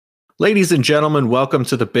Ladies and gentlemen, welcome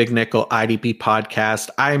to the Big Nickel IDP podcast.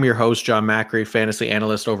 I am your host, John Macri, fantasy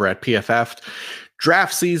analyst over at PFF.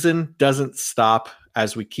 Draft season doesn't stop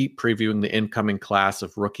as we keep previewing the incoming class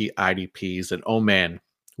of rookie IDPs. And oh man,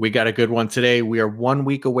 we got a good one today. We are 1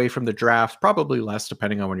 week away from the draft, probably less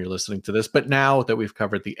depending on when you're listening to this. But now that we've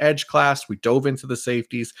covered the edge class, we dove into the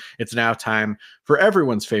safeties, it's now time for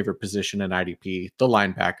everyone's favorite position in IDP, the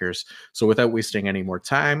linebackers. So without wasting any more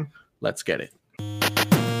time, let's get it.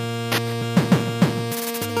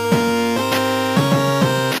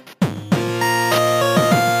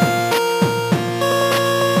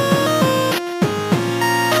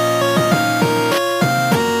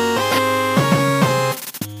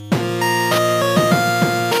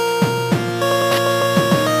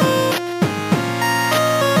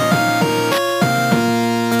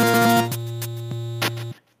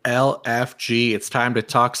 LFG. It's time to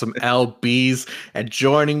talk some LBs. And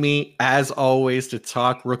joining me, as always, to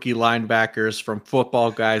talk rookie linebackers from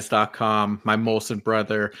footballguys.com, my Molson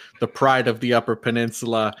brother, the pride of the Upper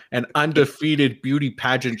Peninsula, an undefeated beauty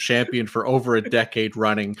pageant champion for over a decade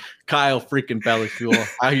running, Kyle freaking Bellyfuel.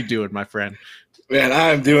 How you doing, my friend? Man,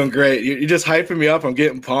 I'm doing great. You're just hyping me up. I'm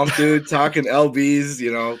getting pumped, dude. Talking LBs,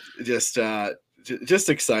 just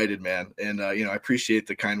excited, man. And I appreciate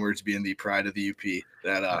the kind words being the pride of the UP.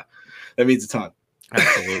 That means a ton.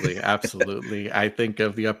 Absolutely. I think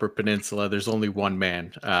of the Upper Peninsula. There's only one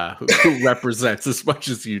man who represents as much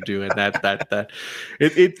as you do, and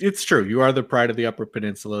it's true. You are the pride of the Upper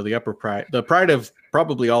Peninsula, the pride of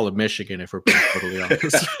probably all of Michigan, if we're being totally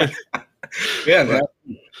honest. Yeah, man,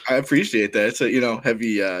 I appreciate that. It's a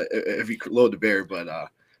heavy load to bear, but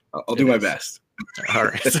I'll do my best. All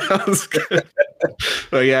right, sounds good.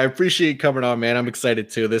 Well, yeah, I appreciate you coming on, man. I'm excited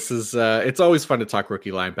too. This is it's always fun to talk rookie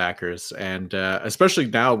linebackers, and especially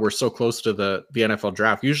now we're so close to the NFL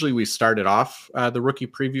draft. Usually we started off the rookie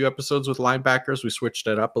preview episodes with linebackers. We switched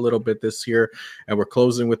it up a little bit this year, and we're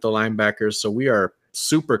closing with the linebackers. So we are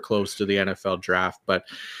super close to the NFL draft. But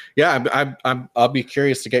yeah, I'll be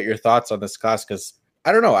curious to get your thoughts on this class because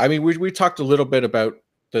I don't know. I mean, we talked a little bit about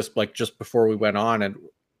this like just before we went on, and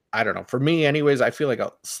I don't know. For me, anyways, I feel like I'm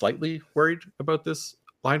slightly worried about this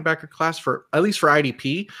linebacker class for at least for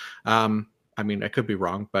IDP. I mean, I could be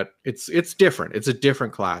wrong, but it's different. It's a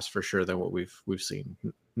different class for sure than what we've seen.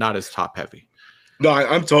 Not as top heavy. No,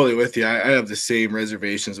 I'm totally with you. I have the same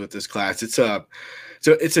reservations with this class. It's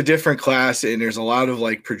a different class, and there's a lot of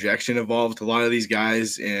like projection involved. A lot of these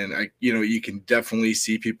guys, and you can definitely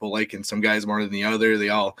see people liking some guys more than the other. They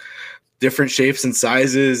all different shapes and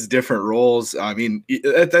sizes, different roles. I mean,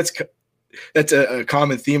 that's a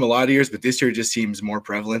common theme a lot of years, but this year just seems more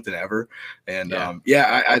prevalent than ever. And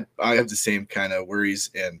I have the same kind of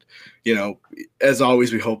worries. And as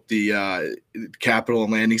always, we hope the capital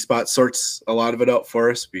and landing spot sorts a lot of it out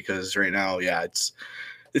for us because right now, it's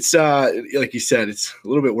like you said, it's a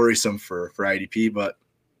little bit worrisome for IDP, but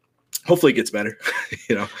hopefully it gets better.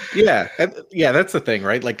 Yeah, that's the thing,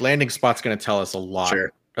 right? Like landing spot's going to tell us a lot.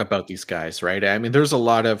 Sure. About these guys, right? I mean, there's a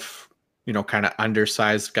lot of, kind of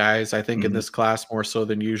undersized guys, I think, in this class more so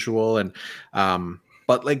than usual. And,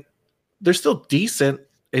 but like, they're still decent.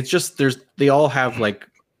 It's just, they all have like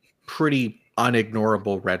pretty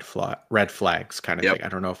unignorable red flags kind of thing. I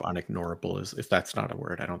don't know if unignorable if that's not a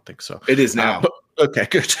word. I don't think so. It is now. Okay,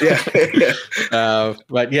 good. Yeah.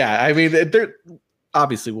 But yeah, I mean, they're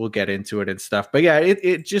obviously we'll get into it and stuff, but yeah,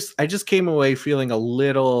 I just came away feeling a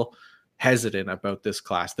little hesitant about this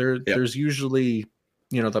class. There's usually,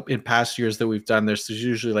 in past years that we've done, there's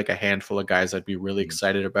usually like a handful of guys I'd be really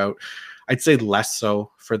excited about. I'd say less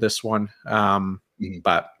so for this one.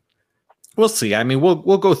 But we'll see. I mean, we'll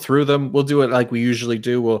go through them. We'll do it like we usually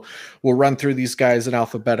do. We'll run through these guys in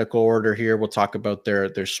alphabetical order here. We'll talk about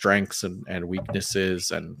their strengths and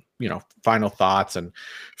weaknesses and, final thoughts and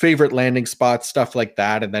favorite landing spots, stuff like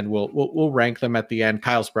that. And then we'll rank them at the end.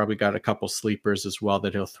 Kyle's probably got a couple sleepers as well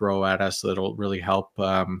that he'll throw at us that'll really help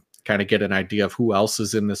kind of get an idea of who else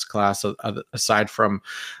is in this class aside from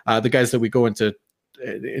the guys that we go into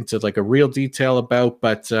like a real detail about.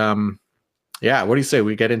 But yeah, what do you say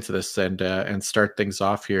we get into this and start things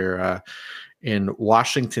off here in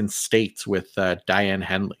Washington State with Diane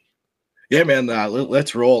Henley? Yeah, man,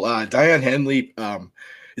 let's roll. Diane Henley,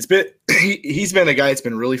 he's been a guy. It's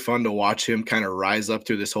been really fun to watch him kind of rise up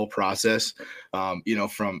through this whole process. From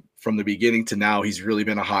the beginning to now, he's really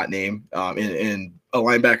been a hot name in a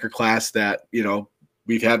linebacker class that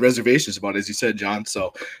we've had reservations about, as you said, John.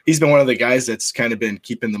 So he's been one of the guys that's kind of been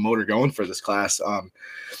keeping the motor going for this class.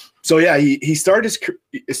 So yeah, he started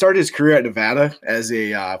his career at Nevada as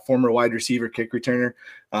a former wide receiver kick returner.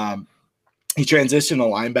 He transitioned to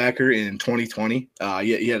linebacker in 2020.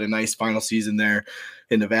 He had a nice final season there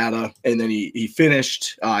in Nevada, and then he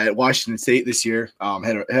finished at Washington State this year.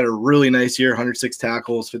 Had a really nice year, 106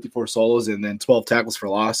 tackles, 54 solos, and then 12 tackles for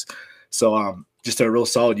loss. So just a real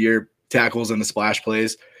solid year, tackles and the splash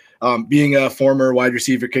plays. Being a former wide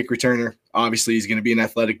receiver kick returner, obviously he's going to be an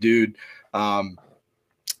athletic dude.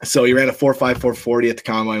 So he ran a 4.5 440 at the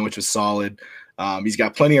combine, which was solid. He's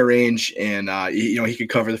got plenty of range, and he can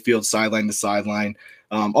cover the field sideline to sideline.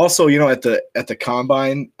 Also, at the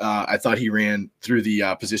combine, I thought he ran through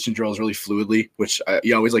the position drills really fluidly, which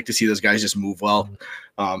you always like to see those guys just move well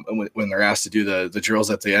when they're asked to do the drills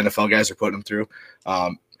that the NFL guys are putting them through.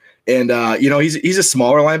 He's a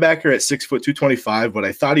smaller linebacker at 6 foot 225, but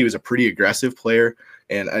I thought he was a pretty aggressive player.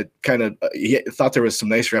 And I kind of thought there was some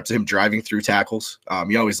nice reps of him driving through tackles.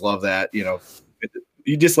 You always love that, you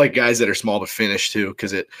just like guys that are small but finish too,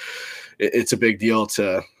 because it's a big deal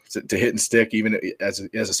to hit and stick even as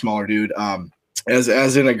a smaller dude.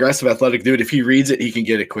 As an aggressive athletic dude, if he reads it, he can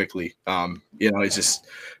get it quickly. He just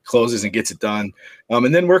closes and gets it done.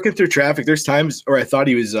 And then working through traffic, there's times where I thought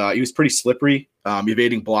he was pretty slippery,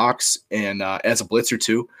 evading blocks, and as a blitzer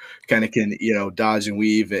too, kind of can dodge and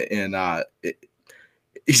weave, and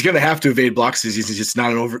he's going to have to evade blocks because he's just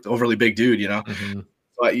not an overly big dude, Mm-hmm.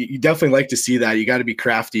 But you definitely like to see that. You got to be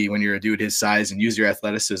crafty when you're a dude his size and use your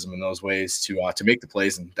athleticism in those ways to make the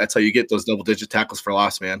plays. And that's how you get those double-digit tackles for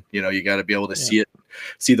loss, man. You got to be able to see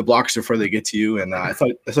the blockers before they get to you. And I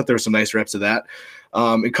thought there were some nice reps of that.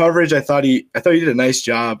 In coverage, I thought he did a nice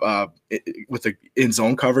job with the in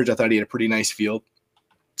zone coverage. I thought he had a pretty nice field.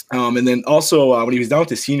 And then also when he was down with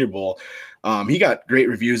the Senior Bowl, he got great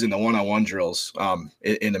reviews in the one-on-one drills,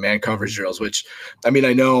 in the man coverage drills, which, I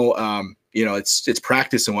know, it's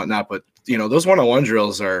practice and whatnot, but those one-on-one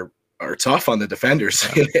drills are tough on the defenders.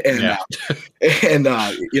 He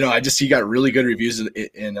got really good reviews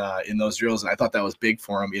in those drills. And I thought that was big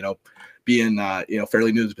for him, being,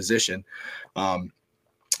 fairly new to the position. And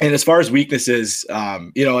as far as weaknesses,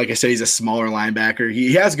 like I said, he's a smaller linebacker.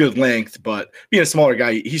 He has good length, but being a smaller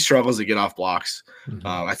guy, he struggles to get off blocks. Mm-hmm.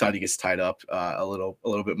 I thought he gets tied up a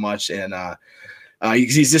little bit much, and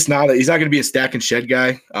he's just not. He's not going to be a stack and shed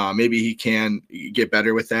guy. Maybe he can get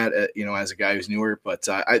better with that, as a guy who's newer. But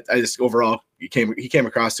I just overall, he came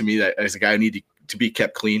across to me that as a guy who needed to be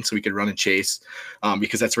kept clean so he could run and chase,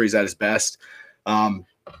 because that's where he's at his best.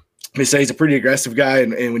 They say he's a pretty aggressive guy,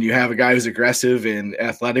 and when you have a guy who's aggressive and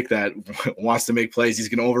athletic that wants to make plays, he's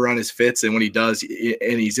going to overrun his fits, and when he does,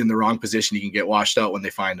 and he's in the wrong position, he can get washed out when they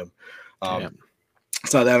find him.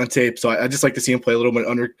 Saw that on tape, so I just like to see him play a little bit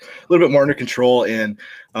more under control, and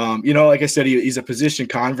like I said, he's a position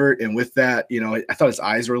convert, and with that, I thought his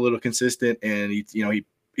eyes were a little consistent, and he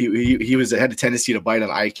had a tendency to bite on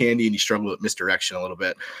eye candy, and he struggled with misdirection a little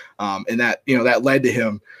bit, and that that led to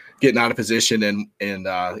him getting out of position, and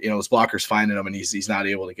his blockers finding him, and he's not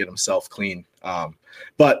able to get himself clean.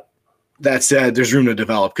 But that said, there's room to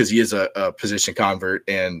develop because he is a position convert,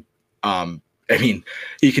 and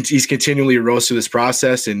he's continually rose through this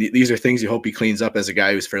process, and these are things you hope he cleans up as a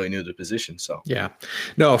guy who's fairly new to the position. So yeah,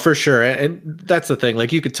 no, for sure, and that's the thing.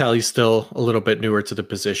 Like, you could tell he's still a little bit newer to the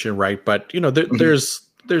position, right? But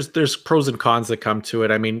there's pros and cons that come to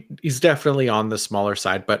it. I mean, he's definitely on the smaller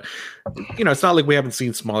side, but it's not like we haven't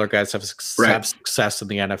seen smaller guys have success in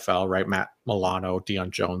the NFL, right? Matt Milano,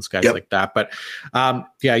 Deion Jones, guys like that. But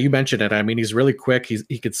you mentioned it. I mean, he's really quick.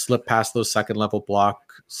 He could slip past those second level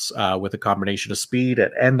blocks with a combination of speed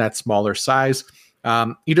and that smaller size.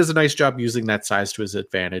 He does a nice job using that size to his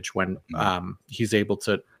advantage when he's able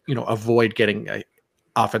to avoid getting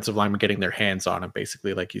offensive linemen getting their hands on him,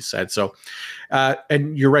 basically, like you said. So,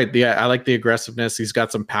 and you're right. I like the aggressiveness. He's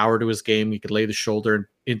got some power to his game. He could lay the shoulder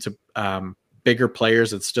into bigger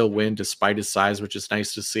players and still win despite his size, which is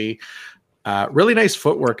nice to see. Really nice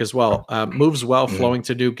footwork as well. Moves well, flowing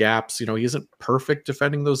to new gaps. He isn't perfect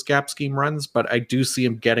defending those gap scheme runs, but I don't see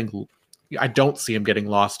him getting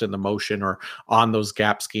lost in the motion or on those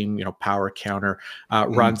gap scheme, power counter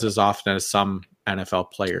runs as often as some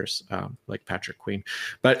NFL players like Patrick Queen,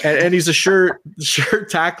 but and he's a sure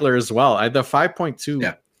tackler as well. The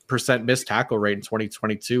 5.2% missed tackle rate in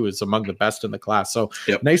 2022 is among the best in the class. So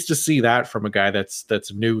nice to see that from a guy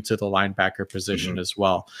that's new to the linebacker position as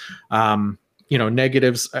well.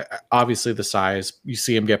 Negatives, obviously the size. You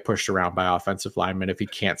see him get pushed around by offensive linemen if he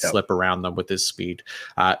can't slip around them with his speed.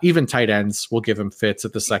 Even tight ends will give him fits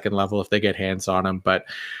at the second level if they get hands on him, but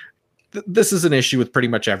this is an issue with pretty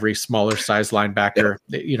much every smaller size linebacker.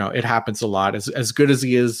 It happens a lot. As good as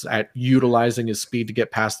he is at utilizing his speed to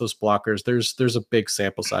get past those blockers, there's a big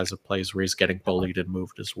sample size of plays where he's getting bullied and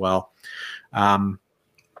moved as well.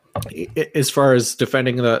 As far as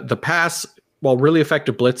defending the pass, well, really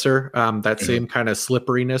effective blitzer. That same kind of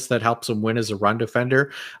slipperiness that helps him win as a run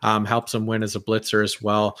defender, helps him win as a blitzer as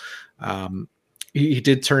well. He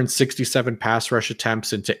did turn 67 pass rush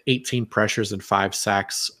attempts into 18 pressures and 5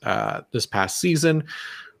 sacks this past season.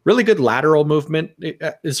 Really good lateral movement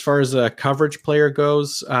as far as a coverage player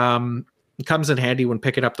goes. It comes in handy when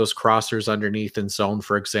picking up those crossers underneath in zone,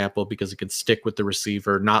 for example, because he can stick with the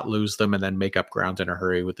receiver, not lose them, and then make up ground in a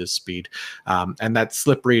hurry with his speed. And that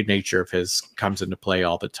slippery nature of his comes into play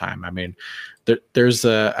all the time. I mean, there's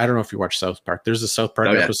I don't know if you watch South Park. There's a South Park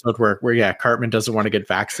episode where Cartman doesn't want to get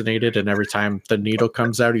vaccinated, and every time the needle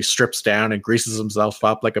comes out, he strips down and greases himself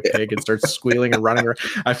up like a pig and starts squealing and running around.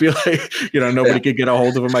 I feel like nobody could get a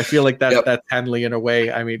hold of him. I feel like that's Henley in a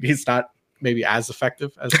way. I mean, he's not maybe as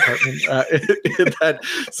effective as Cartman in that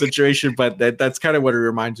situation, but that's kind of what it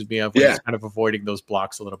reminded me of. He's kind of avoiding those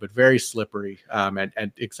blocks a little bit, very slippery,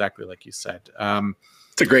 and exactly like you said.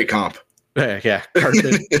 It's a great comp. Yeah,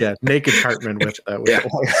 Cartman. Naked Cartman with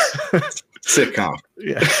sick comp.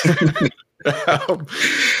 Yeah.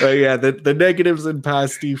 The negatives in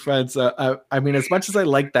pass defense. I mean, as much as I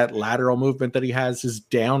like that lateral movement that he has, his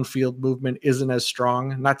downfield movement isn't as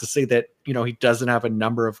strong. Not to say that he doesn't have a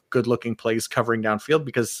number of good-looking plays covering downfield,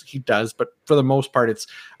 because he does, but for the most part, it's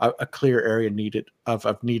a clear area needed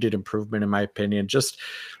improvement, in my opinion. Just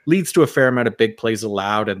leads to a fair amount of big plays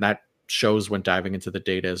allowed, and that shows when diving into the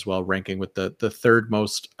data as well, ranking with the third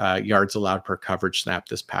most yards allowed per coverage snap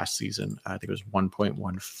this past season. I think it was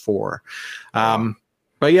 1.14.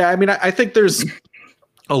 But yeah, I mean, I think there's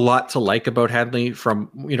a lot to like about Henley from,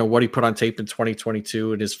 what he put on tape in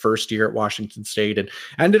 2022 in his first year at Washington State, and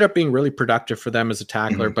ended up being really productive for them as a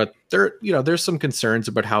tackler. But there's some concerns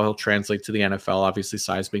about how he'll translate to the NFL, obviously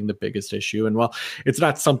size being the biggest issue. And well, it's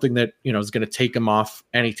not something that, is going to take him off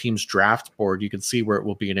any team's draft board. You can see where it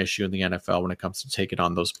will be an issue in the NFL when it comes to taking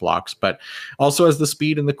on those blocks, but also has the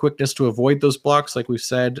speed and the quickness to avoid those blocks. Like we've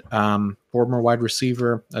said, former wide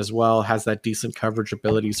receiver as well, has that decent coverage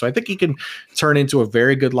ability. So I think he can turn into a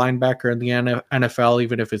very good linebacker in the NFL,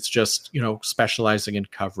 even if it's just, specializing in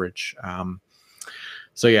coverage.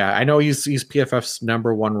 So yeah, I know he's PFF's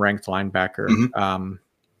 #1 ranked linebacker.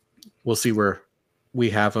 We'll see where we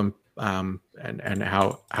have him and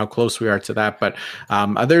how close we are to that. But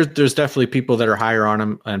there's definitely people that are higher on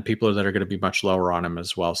him and people that are going to be much lower on him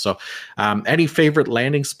as well. So any favorite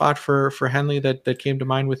landing spot for Henley that came to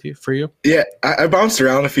mind for you? Yeah, I bounced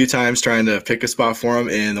around a few times trying to pick a spot for him,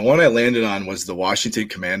 and the one I landed on was the Washington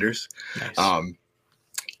Commanders. Nice.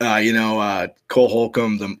 Cole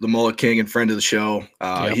Holcomb, the Mullet King and friend of the show,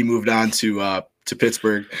 he moved on to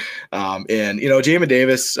Pittsburgh. And Jamin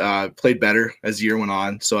Davis played better as the year went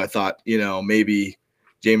on. So I thought, maybe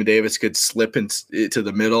Jamin Davis could slip into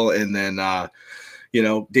the middle, and then,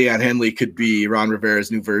 Deion Henley could be Ron Rivera's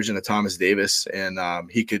new version of Thomas Davis. And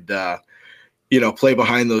he could, play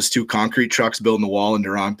behind those two concrete trucks building the wall, and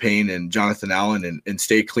Deron Payne and Jonathan Allen, and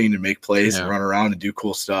stay clean and make plays and run around and do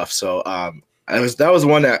cool stuff. So that was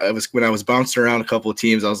one that when I was bouncing around a couple of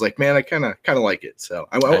teams, I was like, man, I kind of like it. So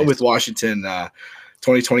I went with Washington,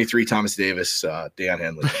 2023 Thomas Davis, Deion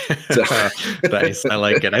Henley. So. Nice, I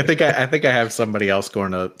like it. I think I have somebody else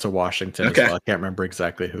going to Washington as well. I can't remember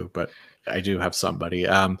exactly who, but I do have somebody.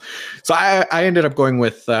 So I ended up going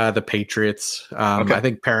with the Patriots. I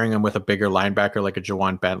think pairing him with a bigger linebacker like a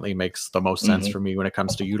Jawan Bentley makes the most sense for me when it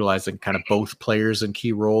comes to utilizing kind of both players in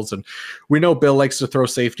key roles. And we know Bill likes to throw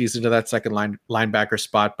safeties into that second linebacker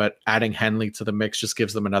spot, but adding Henley to the mix just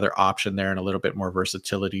gives them another option there and a little bit more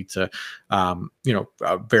versatility to,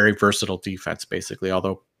 a very versatile defense, basically,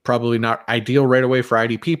 although probably not ideal right away for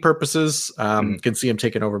IDP purposes. Can see him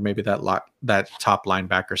taking over maybe that top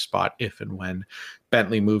linebacker spot if and when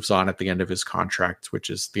Bentley moves on at the end of his contract, which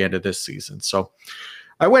is the end of this season. So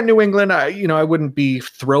I went New England. I wouldn't be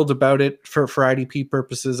thrilled about it for IDP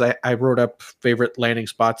purposes. I wrote up favorite landing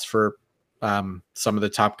spots for some of the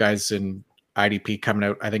top guys in IDP coming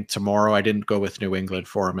out, I think, tomorrow. I didn't go with New England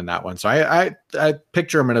for him in that one. So I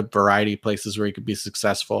picture him in a variety of places where he could be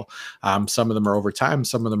successful. Some of them are over time,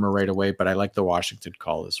 some of them are right away, but I like the Washington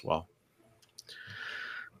call as well.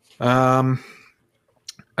 All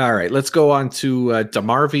right, let's go on to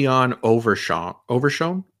DeMarvion Overshown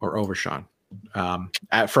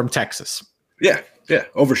from Texas. Yeah,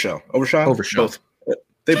 Overshown. Both.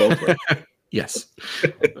 They both were. Yes.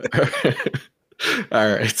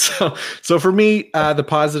 All right. So for me, the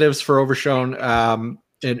positives for Overshown,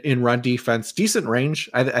 in run defense, decent range.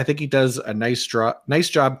 I think he does a nice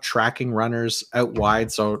job tracking runners out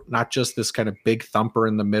wide. So not just this kind of big thumper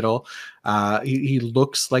in the middle. He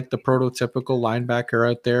looks like the prototypical linebacker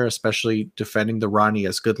out there, especially defending the run. He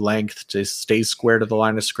has good length to stay square to the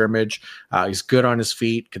line of scrimmage. He's good on his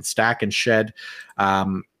feet, can stack and shed.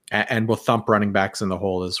 And will thump running backs in the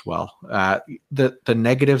hole as well. The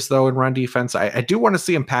negatives, though, in run defense, I do want to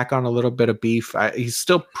see him pack on a little bit of beef. He's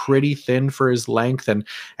still pretty thin for his length and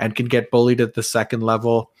can get bullied at the second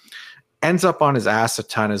level. Ends up on his ass a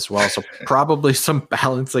ton as well. So probably some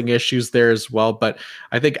balancing issues there as well. But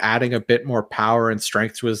I think adding a bit more power and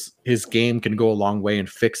strength to his game can go a long way in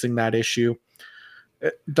fixing that issue.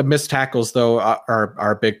 The missed tackles, though, are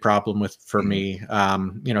a big problem for me.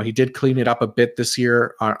 He did clean it up a bit this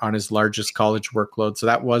year on his largest college workload, so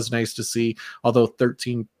that was nice to see. Although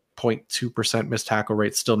 13.2% missed tackle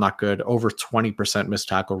rate, still not good. Over 20% missed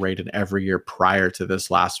tackle rate in every year prior to this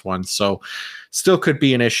last one, so still could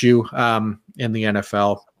be an issue in the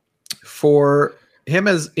NFL. For him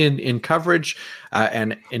as in coverage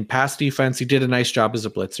and in pass defense, he did a nice job as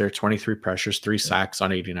a blitzer, 23 pressures, 3 sacks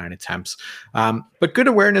on 89 attempts. But good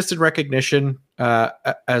awareness and recognition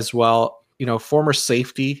as well. Former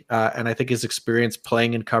safety, and I think his experience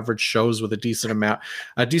playing in coverage shows with a decent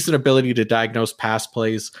ability to diagnose pass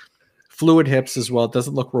plays. Fluid hips as well. It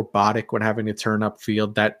doesn't look robotic when having to turn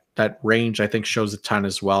upfield. That range, I think, shows a ton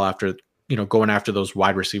as well after going after those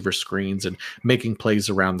wide receiver screens and making plays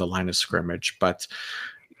around the line of scrimmage. But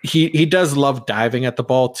he does love diving at the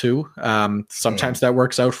ball too. Sometimes that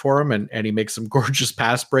works out for him and he makes some gorgeous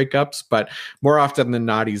pass breakups, but more often than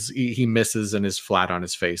not, he misses and is flat on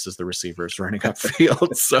his face as the receiver is running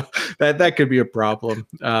upfield. So that could be a problem.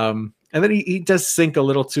 And then he does sink a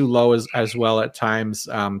little too low as well at times.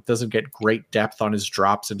 Doesn't get great depth on his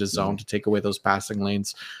drops into zone to take away those passing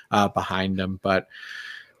lanes behind him. But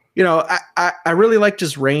I really liked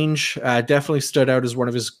his range. Definitely stood out as one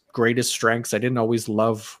of his greatest strengths. I didn't always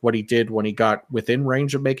love what he did when he got within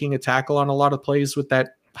range of making a tackle on a lot of plays with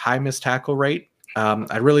that high missed tackle rate.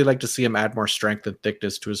 I'd really like to see him add more strength and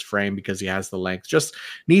thickness to his frame because he has the length. Just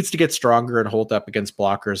needs to get stronger and hold up against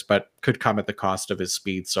blockers, but could come at the cost of his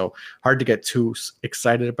speed. So hard to get too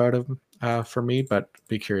excited about him for me, but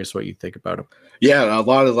be curious what you think about him. Yeah, a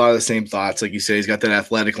lot of the same thoughts. Like you say, he's got that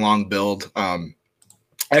athletic long build.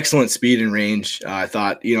 Excellent speed and range. I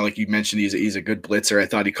thought, like you mentioned, he's a good blitzer. I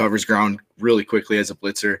thought he covers ground really quickly as a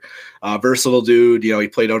blitzer. Versatile dude. He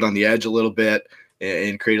played out on the edge a little bit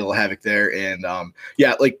and created a little havoc there. And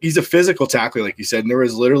like he's a physical tackler, like you said. And there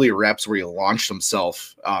was literally reps where he launched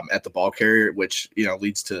himself at the ball carrier, which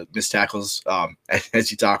leads to missed tackles,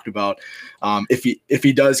 as you talked about. If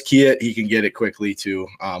he does key it, he can get it quickly too.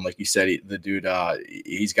 Like you said, the dude,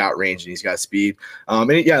 he's got range and he's got speed.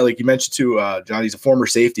 Like you mentioned too, John, he's a former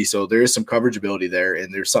safety, so there is some coverage ability there,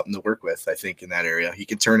 and there's something to work with. I think in that area, he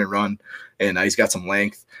can turn and run, and he's got some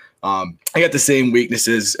length. I got the same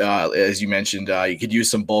weaknesses as you mentioned. You could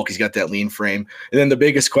use some bulk. He's got that lean frame. And then the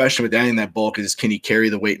biggest question with adding that bulk is, can he carry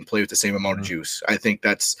the weight and play with the same amount of juice? I think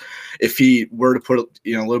that's, if he were to put a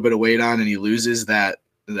little bit of weight on and he loses that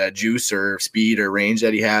juice or speed or range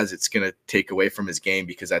that he has, it's going to take away from his game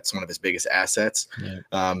because that's one of his biggest assets.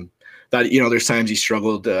 Yeah. There's times he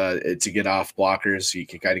struggled to get off blockers. He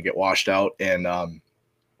could kind of get washed out. And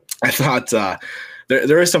I thought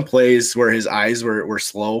there are some plays where his eyes were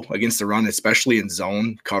slow against the run, especially in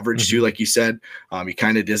zone coverage too. Like you said, he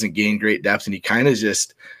kind of doesn't gain great depth, and he kind of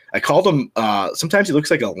just, I called him, sometimes he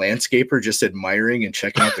looks like a landscaper just admiring and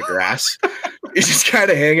checking out the grass. He's just kind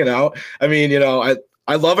of hanging out. I mean,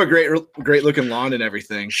 I love a great looking lawn and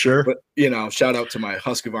everything. Sure. But, shout out to my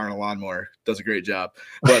Husqvarna lawnmower. Does a great job.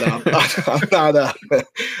 But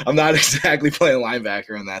I'm not exactly playing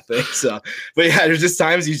linebacker on that thing. So, but yeah, there's just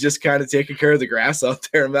times he's just kind of taking care of the grass out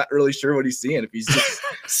there. I'm not really sure what he's seeing, if he's just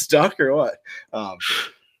stuck or what.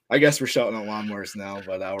 I guess we're shouting out lawnmowers now,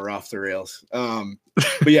 but we're off the rails.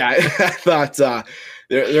 But yeah, I thought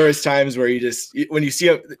there was times where when you see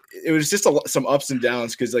him, it was just some ups and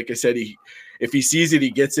downs. Cause like I said, if he sees it,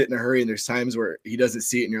 he gets it in a hurry. And there's times where he doesn't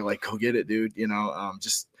see it and you're like, go get it, dude.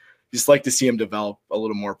 Just like to see him develop a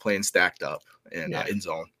little more playing stacked up and in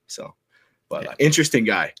zone. So, but interesting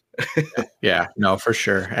guy. Yeah, no, for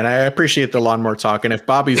sure. And I appreciate the lawnmower talk. And if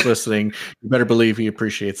Bobby's listening, you better believe he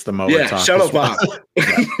appreciates the mower talk. Shout out, Bob.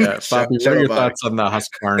 Bobby, what are your thoughts on the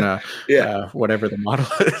Husqvarna, whatever the model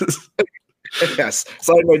is? Yes.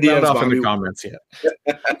 Slide my DMs off in the comments yet.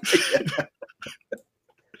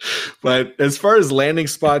 But as far as landing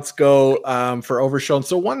spots go for Overshown,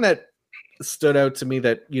 so one that stood out to me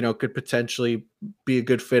that, could potentially be a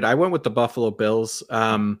good fit. I went with the Buffalo Bills.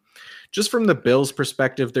 Just from the Bills'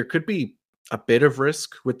 perspective, there could be a bit of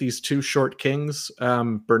risk with these two short kings,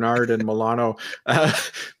 Bernard and Milano,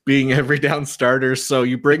 being every down starters. So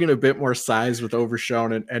you bring in a bit more size with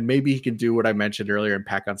Overshown, and maybe he can do what I mentioned earlier and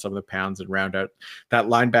pack on some of the pounds and round out that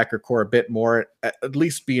linebacker core a bit more, at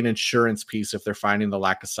least be an insurance piece if they're finding the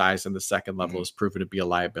lack of size in the second level is proven to be a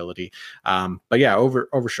liability. But yeah,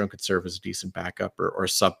 Overshown could serve as a decent backup or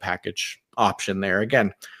sub package option there.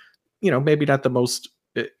 Again, maybe not the most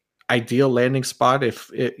ideal landing spot if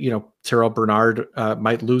Terrell Bernard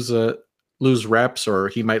might lose reps, or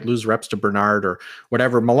he might lose reps to Bernard or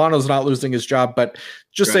whatever. Milano's not losing his job, but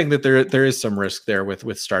just saying that there is some risk there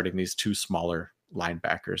with starting these two smaller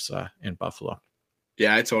linebackers in Buffalo.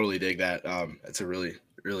 Yeah, I totally dig that. It's a really,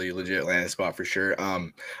 really legit landing spot for sure.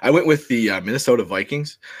 I went with the Minnesota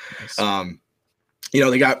Vikings. Nice.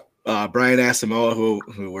 They got Brian Asamoah,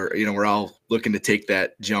 who we're all looking to take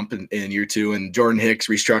that jump in year 2, and Jordan Hicks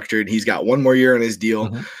restructured. He's got one more year on his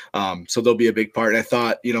deal. So they'll be a big part. And I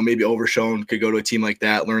thought, maybe Overshown could go to a team like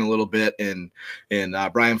that, learn a little bit, and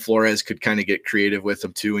Brian Flores could kind of get creative with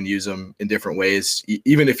them too and use them in different ways.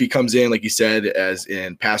 Even if he comes in, like you said, as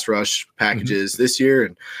in pass rush packages this year,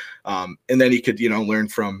 and then he could, learn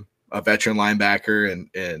from a veteran linebacker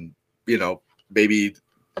and maybe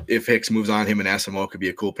if Hicks moves on, him and Asamoah could be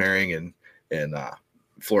a cool pairing, and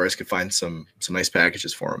Flores could find some nice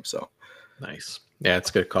packages for him. So nice. Yeah,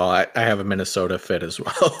 it's a good call. I have a Minnesota fit as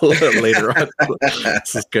well later on.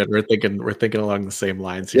 This is good. We're thinking along the same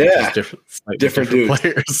lines here. Yeah, different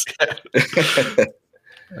players.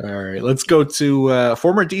 All right, let's go to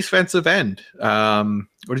former defensive end.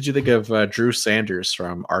 What did you think of Drew Sanders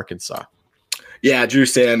from Arkansas? Yeah, Drew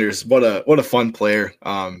Sanders. What a fun player.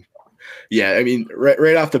 Yeah, I mean,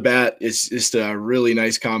 right off the bat, it's just a really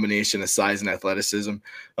nice combination of size and athleticism.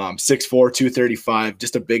 6'4", 235,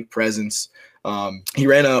 just a big presence. He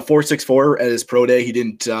ran a 4.64 at his pro day. He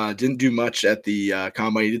didn't do much at the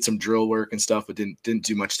combine. He did some drill work and stuff, but didn't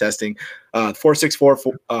do much testing.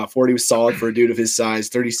 4.64 40 was solid for a dude of his size.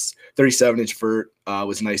 37-inch vert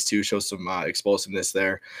was nice too. Shows some explosiveness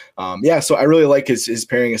there. So I really like his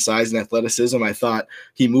pairing of size and athleticism. I thought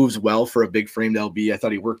he moves well for a big framed LB. I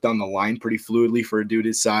thought he worked on the line pretty fluidly for a dude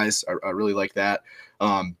his size. I really like that.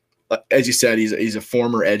 As you said, he's a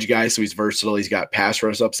former edge guy, so he's versatile. He's got pass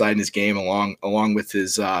rush upside in his game along with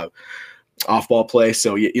his off-ball play.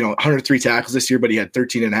 So, 103 tackles this year, but he had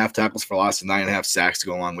 13.5 tackles for loss and 9.5 sacks to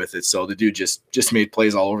go along with it. So the dude just made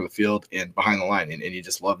plays all over the field and behind the line, and you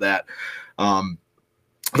just love that. I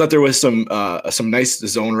thought there was some nice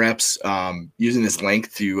zone reps using his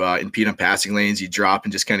length to impede on passing lanes. You drop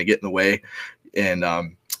and just kind of get in the way. And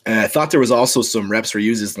I thought there was also some reps where he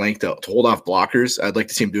used his length to hold off blockers. I'd like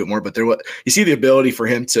to see him do it more, but you see the ability for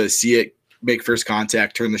him to see it, make first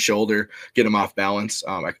contact, turn the shoulder, get him off balance.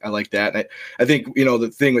 I like that. And I think,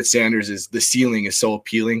 the thing with Sanders is the ceiling is so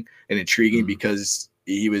appealing and intriguing because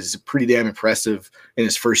he was pretty damn impressive in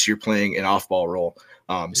his first year playing an off-ball role.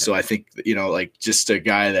 So I think, just a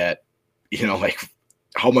guy that,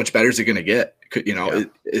 how much better is it going to get?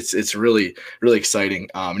 It's really, really exciting.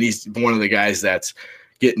 And he's one of the guys that's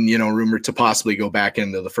getting, rumored to possibly go back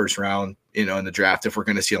into the first round, in the draft if we're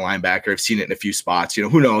going to see a linebacker. I've seen it in a few spots.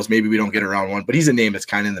 Who knows? Maybe we don't get around one, but he's a name that's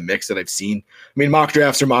kind of in the mix that I've seen. I mean, mock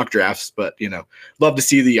drafts are mock drafts, but, love to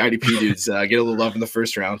see the IDP dudes get a little love in the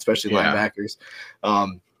first round, especially linebackers.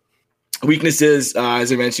 Weaknesses,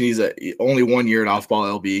 as I mentioned, he's only 1 year at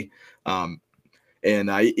off-ball LB.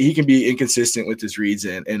 And he can be inconsistent with his reads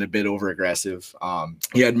and a bit over-aggressive.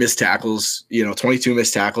 He had missed tackles, 22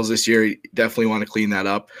 missed tackles this year. You definitely want to clean that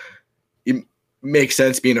up. It makes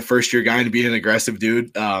sense being a first-year guy and being an aggressive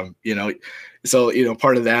dude. So,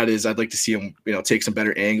 part of that is I'd like to see him, take some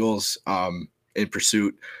better angles in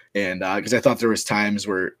pursuit. And because I thought there was times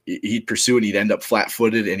where he'd pursue and he'd end up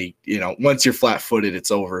flat-footed, and once you're flat-footed,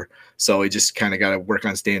 it's over. So he just kind of got to work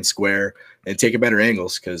on staying square and taking better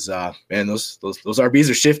angles because, man, those RBs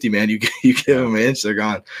are shifty, man. You give them an inch, they're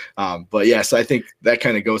gone. But yeah, so I think that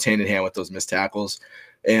kind of goes hand in hand with those missed tackles.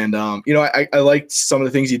 And I liked some of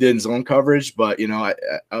the things he did in zone coverage, but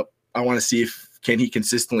I want to see if he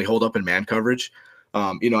consistently hold up in man coverage.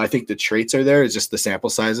 I think the traits are there. It's just the sample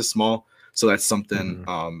size is small. So that's something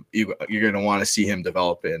you're going to want to see him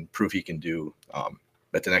develop and prove he can do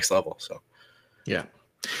at the next level. So,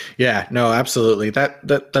 yeah, no, absolutely. That's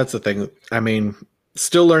the thing. I mean,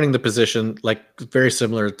 still learning the position, like very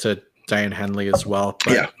similar to Diane Henley as well.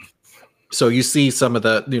 But So you see some of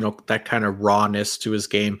the, that kind of rawness to his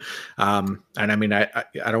game. And I mean, I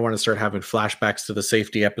don't want to start having flashbacks to the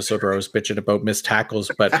safety episode where I was bitching about missed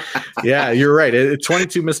tackles, but yeah, you're right.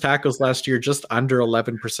 22 missed tackles last year, just under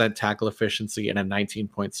 11% tackle efficiency and a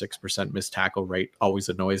 19.6% missed tackle rate always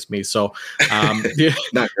annoys me. So,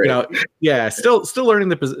 not great. Still learning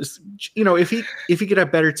the position. If he could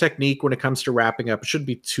have better technique when it comes to wrapping up, it shouldn't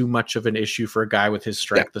be too much of an issue for a guy with his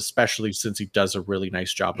strength, especially since he does a really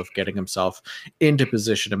nice job of getting himself into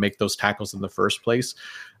position to make those tackles in the first place.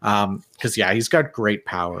 Because he's got great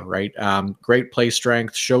power, right? Great play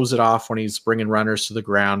strength, shows it off when he's bringing runners to the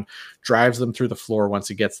ground, drives them through the floor once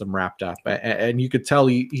he gets them wrapped up. And you could tell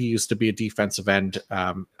he used to be a defensive end.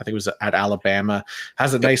 I think it was at Alabama.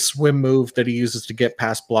 Has a nice swim move that he uses to get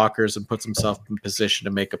past blockers and puts himself in position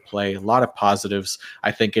to make a play. A lot of positives,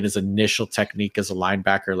 I think, in his initial technique as a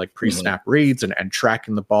linebacker, like pre-snap reads and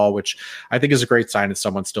tracking the ball, which I think is a great sign of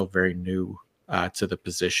someone still very new to the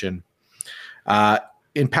position.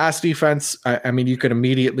 In pass defense, I mean, you could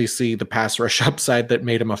immediately see the pass rush upside that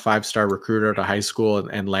made him a 5-star recruiter out of high school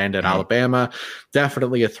and land at Alabama.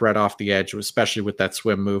 Definitely a threat off the edge, especially with that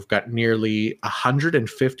swim move. Got nearly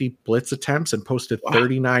 150 blitz attempts and posted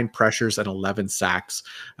 39 pressures and 11 sacks.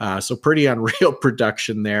 So pretty unreal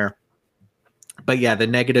production there. But yeah, the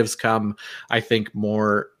negatives come, I think,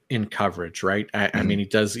 more in coverage, right? I mean, he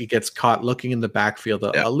gets caught looking in the backfield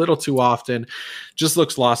a little too often, just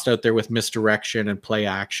looks lost out there with misdirection and play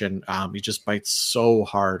action. He just bites so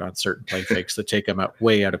hard on certain play fakes that take him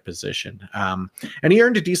way out of position. And he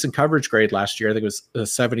earned a decent coverage grade last year. I think it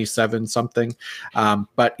was 77 something,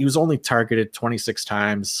 but he was only targeted 26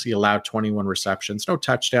 times. He allowed 21 receptions, no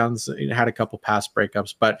touchdowns. He had a couple pass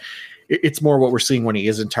breakups, but it's more what we're seeing when he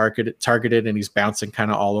isn't targeted and he's bouncing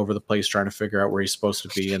kind of all over the place, trying to figure out where he's supposed to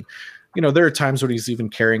be. And, there are times when he's even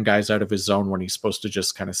carrying guys out of his zone when he's supposed to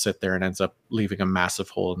just kind of sit there and ends up leaving a massive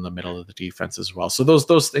hole in the middle of the defense as well. So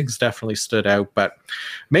those things definitely stood out. But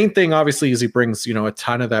main thing, obviously, is he brings, a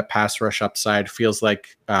ton of that pass rush upside. Feels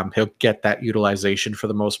like he'll get that utilization for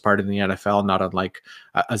the most part in the NFL, not unlike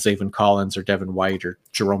a Zaven Collins or Devin White or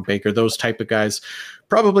Jerome Baker, those type of guys.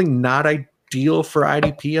 Probably not ideal for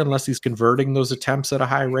IDP unless he's converting those attempts at a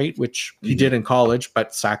high rate, which he did in college,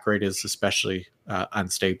 but sack rate is especially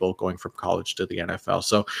unstable going from college to the NFL.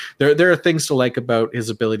 So there are things to like about his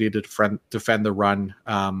ability to defend the run,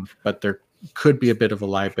 but there could be a bit of a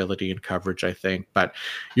liability in coverage, I think. But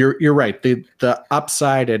you're right. The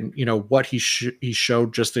upside and what he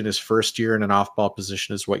showed just in his first year in an off-ball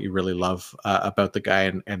position is what you really love about the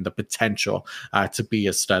guy and the potential to be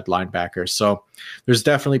a stud linebacker. So there's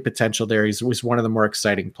definitely potential there. He's one of the more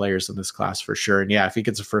exciting players in this class for sure. And yeah, if he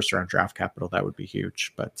gets a first-round draft capital, that would be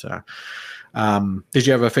huge. But did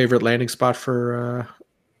you have a favorite landing spot for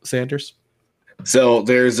Sanders? So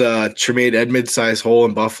there's a Tremaine Edmonds size hole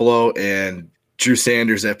in Buffalo, and Drew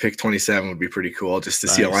Sanders at pick 27 would be pretty cool just to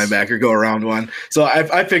see a linebacker go around one. So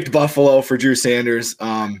I picked Buffalo for Drew Sanders.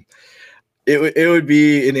 It would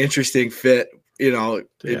be an interesting fit.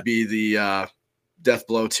 It'd be the death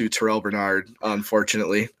blow to Terrell Bernard,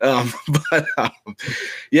 unfortunately. Like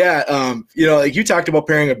you talked about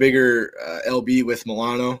pairing a bigger LB with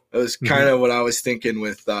Milano. That was kind of what I was thinking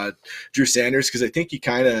with Drew Sanders, because I think he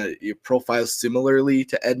kind of profiles similarly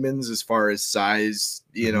to Edmonds as far as size,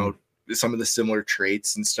 some of the similar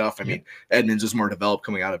traits and stuff. I mean, Edmonds was more developed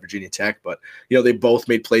coming out of Virginia Tech, but, they both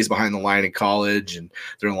made plays behind the line in college, and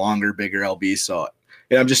they're longer, bigger LB. So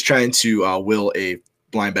I'm just trying to will a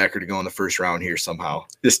linebacker to go in the first round here somehow.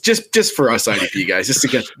 Just for us IDP guys, just to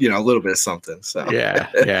get a little bit of something. So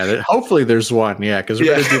hopefully there's one, because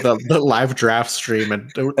we're gonna do the live draft stream,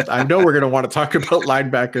 and I know we're gonna want to talk about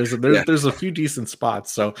linebackers, and there's a few decent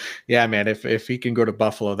spots. So yeah, man, if he can go to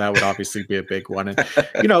Buffalo, that would obviously be a big one. And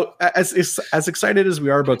as excited as we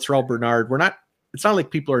are about Terrell Bernard, it's not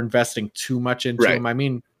like people are investing too much into him. I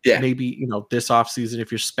mean, maybe, this offseason,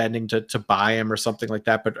 if you're spending to buy him or something like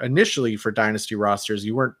that. But initially for dynasty rosters,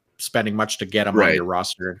 you weren't spending much to get him on your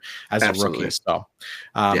roster as a rookie. So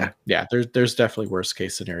there's definitely worst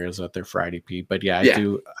case scenarios out there for IDP. But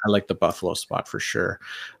I like the Buffalo spot for sure.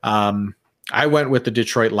 I went with the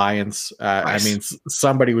Detroit Lions. Nice. I mean,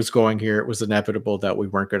 somebody was going here. It was inevitable that we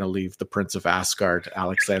weren't going to leave the Prince of Asgard,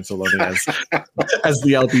 Alex Anzalone, as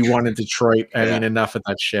the LB1 in Detroit. I mean, enough of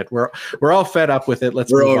that shit. We're all fed up with it.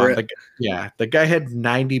 Let's move on. The guy had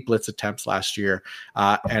 90 blitz attempts last year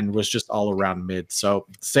and was just all around mid. So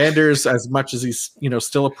Sanders, as much as he's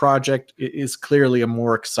still a project, is clearly a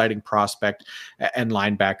more exciting prospect and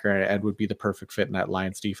linebacker, and would be the perfect fit in that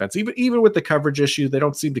Lions defense. Even with the coverage issue, they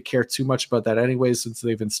don't seem to care too much about that anyway, since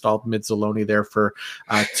they've installed Midzaloni there for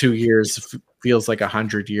 2 years. feels like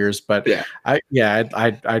 100 years. But yeah,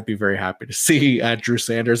 I'd be very happy to see Drew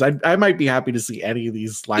Sanders. I might be happy to see any of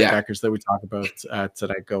these linebackers that we talk about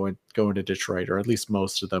tonight go into Detroit, or at least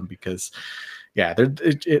most of them, because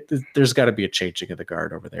there's got to be a changing of the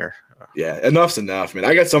guard over there. Yeah, enough's enough, man.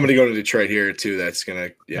 I got somebody going to Detroit here too that's gonna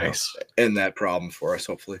nice. End that problem for us,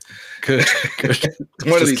 hopefully. Good.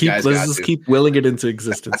 One of these guys. Let's just keep willing it into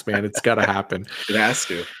existence, man. It's got to happen. It has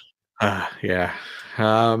to. Yeah.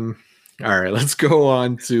 All right, let's go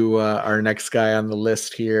on to our next guy on the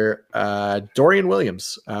list here, Dorian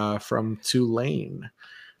Williams from Tulane.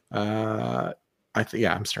 I'm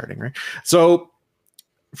starting, right? So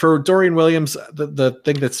for Dorian Williams, the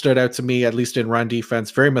thing that stood out to me, at least in run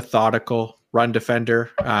defense, very methodical run defender,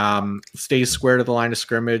 stays square to the line of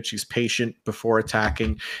scrimmage. He's patient before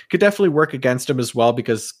attacking. Could definitely work against him as well,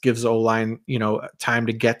 because gives O-line, time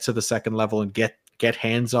to get to the second level and get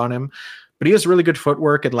hands on him. But he has really good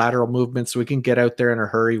footwork and lateral movement, so he can get out there in a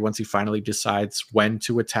hurry once he finally decides when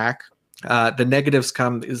to attack. The negatives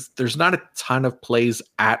is there's not a ton of plays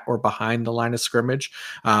at or behind the line of scrimmage.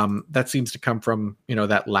 That seems to come from,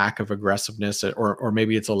 that lack of aggressiveness, or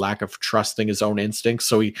maybe it's a lack of trusting his own instincts.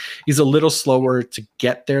 So he's a little slower to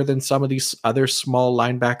get there than some of these other small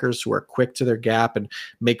linebackers who are quick to their gap and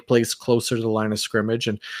make plays closer to the line of scrimmage.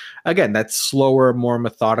 And again, that slower, more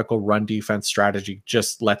methodical run defense strategy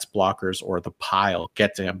just lets blockers or the pile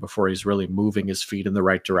get to him before he's really moving his feet in the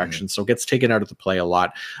right direction. So gets taken out of the play a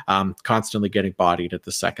lot. Constantly getting bodied at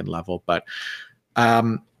the second level. But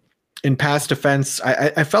in pass defense,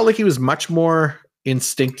 I felt like he was much more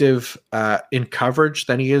instinctive in coverage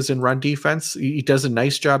than he is in run defense. He does a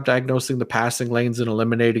nice job diagnosing the passing lanes and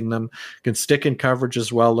eliminating them. Can stick in coverage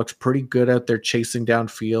as well. Looks pretty good out there chasing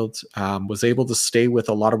downfield. Was able to stay with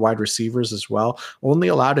a lot of wide receivers as well. Only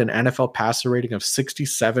allowed an NFL passer rating of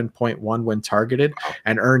 67.1 when targeted,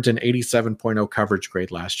 and earned an 87.0 coverage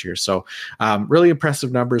grade last year. So really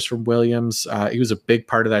impressive numbers from Williams. He was a big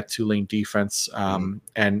part of that Tulane defense.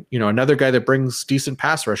 And another guy that brings decent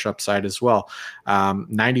pass rush upside as well.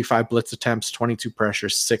 95 blitz attempts, 22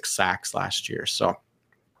 pressures, 6 sacks last year. So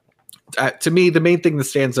to me, the main thing that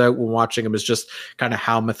stands out when watching him is just kind of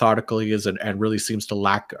how methodical he is, and really seems to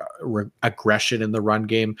lack aggression in the run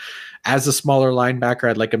game. As a smaller linebacker,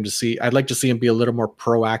 I'd like to see him be a little more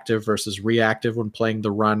proactive versus reactive when playing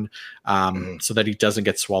the run, so that he doesn't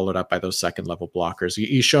get swallowed up by those second level blockers.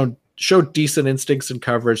 He's showed decent instincts in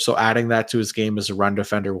coverage, so adding that to his game as a run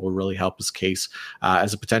defender will really help his case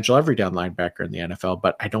as a potential every down linebacker in the NFL,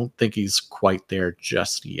 but I don't think he's quite there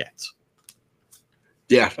just yet.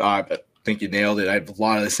 Yeah, I think you nailed it. I have a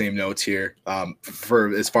lot of the same notes here.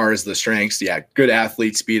 For as far as the strengths, good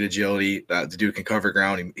athlete, speed, agility. The dude can cover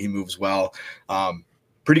ground. He moves well.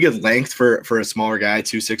 Pretty good length for a smaller guy,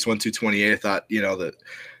 261, 228. I thought, the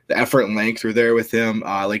effort and length were there with him.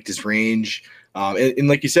 I liked his range. And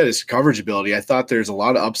like you said, his coverage ability. I thought there's a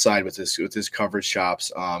lot of upside with his coverage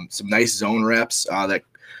chops. Some nice zone reps.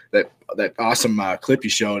 That awesome clip you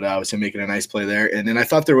showed was him making a nice play there. And then I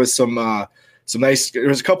thought there was there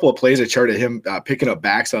was a couple of plays I charted him picking up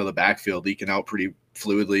backs out of the backfield, leaking out pretty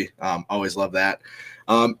fluidly. Always love that.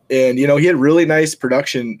 And he had really nice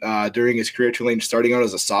production during his career at Tulane, starting out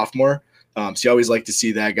as a sophomore. So you always like to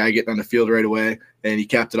see that guy getting on the field right away. And he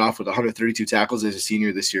capped it off with 132 tackles as a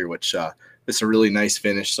senior this year, which it's a really nice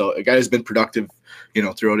finish. So a guy who's been productive,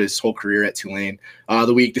 throughout his whole career at Tulane.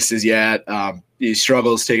 The weaknesses, he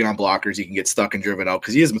struggles taking on blockers. He can get stuck and driven out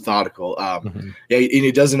because he is methodical. And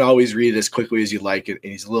he doesn't always read as quickly as you'd like it,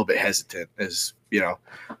 and he's a little bit hesitant. As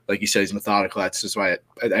like you said, he's methodical. That's just why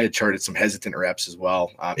I had charted some hesitant reps as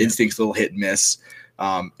well. Instincts, a little hit and miss.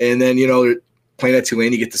 And then playing at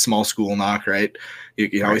Tulane, you get the small school knock, right? You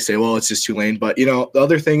can always say, well, it's just Tulane, but the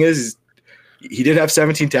other thing is he did have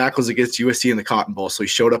 17 tackles against USC in the Cotton Bowl, so he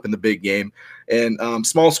showed up in the big game. And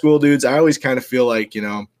small school dudes, I always kind of feel like,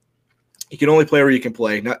 you can only play where you can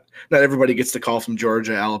play. Not everybody gets the call from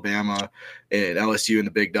Georgia, Alabama, and LSU and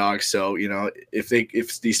the big dogs. So,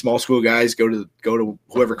 if these small school guys go to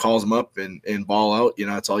whoever calls them up and ball out,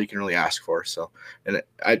 that's all you can really ask for. So, and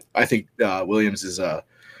I think Williams is a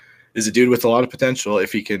dude with a lot of potential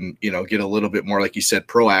if he can, get a little bit more, like you said,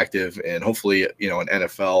 proactive, and hopefully, an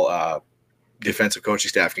NFL defensive coaching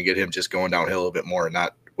staff can get him just going downhill a little bit more and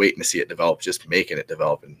not waiting to see it develop, just making it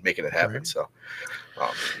develop and making it happen. Right. So,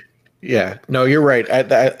 yeah, no, you're right.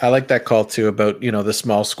 I like that call too about, the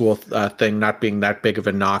small school thing not being that big of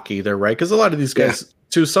a knock either, right? Because a lot of these guys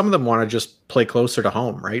too, some of them want to just play closer to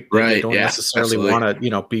home, right? Right. They don't necessarily want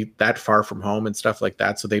to, be that far from home and stuff like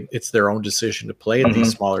that. So it's their own decision to play at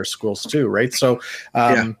these smaller schools too, right? So,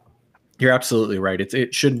 You're absolutely right.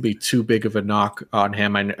 It shouldn't be too big of a knock on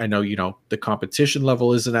him. I know, the competition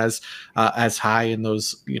level isn't as high in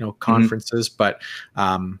those, conferences, but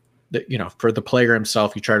for the player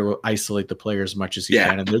himself, you try to isolate the player as much as you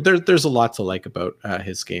can, and there's a lot to like about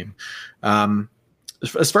his game.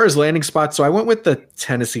 As far as landing spots, so I went with the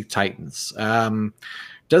Tennessee Titans.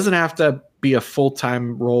 Doesn't have to be a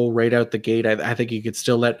full-time role right out the gate. I think you could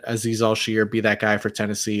still let Azeez Al-Shir be that guy for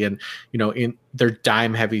Tennessee and, in their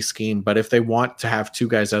dime-heavy scheme. But if they want to have two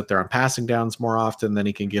guys out there on passing downs more often, then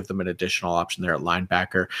he can give them an additional option there at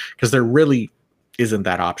linebacker, because there really isn't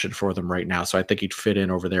that option for them right now. So I think he'd fit in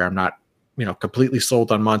over there. I'm not, completely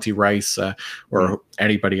sold on Monty Rice or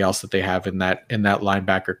anybody else that they have in that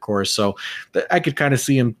linebacker core. So I could kind of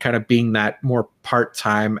see him kind of being that more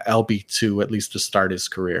part-time LB2, at least to start his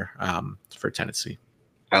career for Tennessee.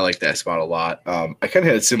 I like that spot a lot. I kind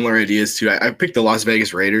of had similar ideas too. I picked the Las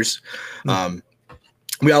Vegas Raiders.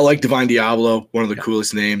 We all like Divine Diablo, one of the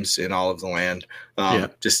coolest names in all of the land.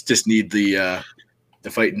 Just need the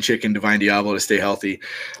fighting chicken Divine Diablo to stay healthy.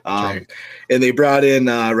 And they brought in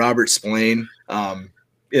Robert Splain,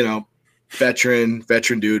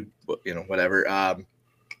 veteran dude, whatever.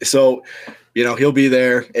 So, he'll be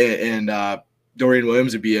there, and Dorian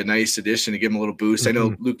Williams would be a nice addition to give him a little boost. I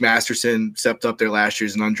know Luke Masterson stepped up there last year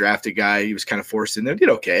as an undrafted guy. He was kind of forced in there, did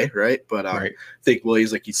okay, right? But I think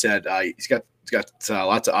Williams, like you said, he's got a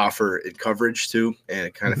lot to offer in coverage too, and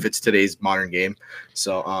it kind of fits today's modern game.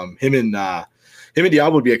 So him and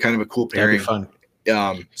Diablo would be a kind of a cool pairing. That'd be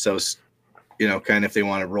fun. So kind of if they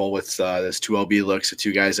want to roll with this 2 LB looks, the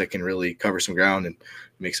two guys that can really cover some ground and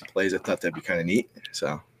make some plays, I thought that'd be kind of neat.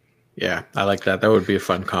 So. Yeah, I like that. That would be a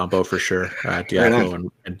fun combo for sure. Diablo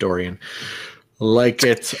and Dorian. Like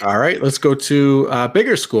it. All right, let's go to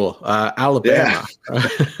bigger school, Alabama.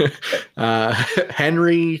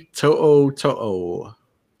 Henry To'o.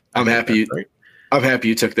 I'm happy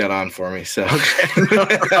you took that on for me. So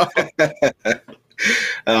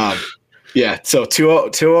so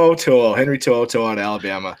To'o, Henry To'o out of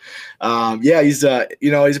Alabama. He's a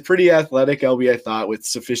pretty athletic LB, I thought, with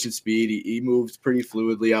sufficient speed. He moves pretty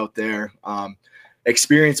fluidly out there.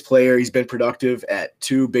 Experienced player. He's been productive at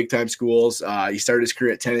 2 big-time schools. He started his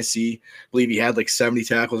career at Tennessee. I believe he had like 70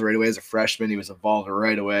 tackles right away as a freshman. He was a baller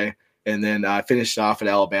right away. And then finished off at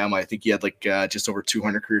Alabama. I think he had like just over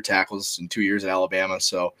 200 career tackles in 2 years at Alabama.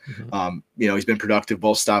 So, he's been productive,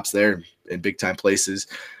 both stops there in big-time places.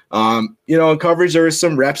 In coverage, there was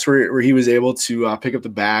some reps where he was able to pick up the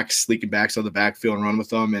backs, leaking backs out of the backfield and run with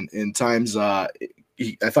them. And in times, I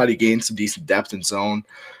thought he gained some decent depth in zone.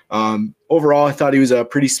 Overall, I thought he was a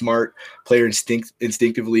pretty smart player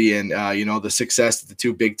instinctively. And, the success of the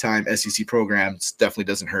 2 big-time SEC programs definitely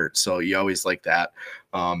doesn't hurt. So you always like that.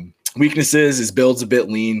 Weaknesses, his build's a bit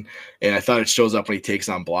lean, and I thought it shows up when he takes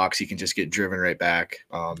on blocks. He can just get driven right back.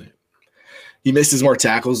 He misses more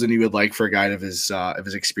tackles than he would like for a guy of his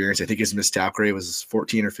experience. I think his missed tackle rate was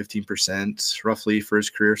 14 or 15% roughly for his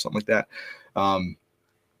career, something like that.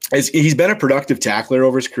 He's been a productive tackler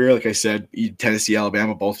over his career. Like I said, Tennessee,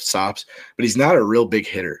 Alabama, both stops, but he's not a real big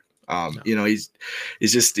hitter. He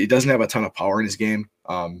doesn't have a ton of power in his game.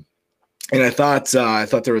 And I thought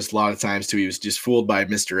there was a lot of times too, he was just fooled by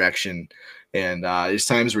misdirection. And there's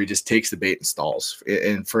times where he just takes the bait and stalls.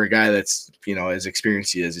 And for a guy that's, as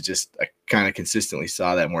experienced he is, I kind of consistently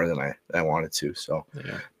saw that more than I wanted to. So,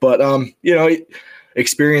 but,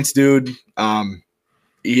 experienced dude. I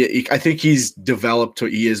think he's developed to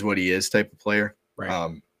he is what he is type of player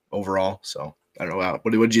overall. So I don't know.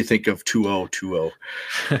 What did you think of 2-0?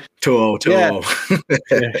 Yeah.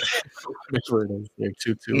 Whatever it is, they're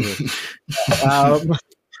 2-2.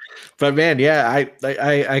 But man,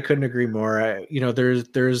 I couldn't agree more.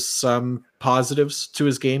 There's some positives to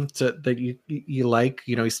his game that you like.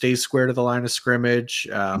 He stays square to the line of scrimmage,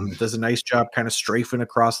 does a nice job kind of strafing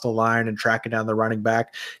across the line and tracking down the running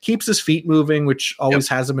back, keeps his feet moving, which always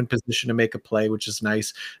has him in position to make a play, which is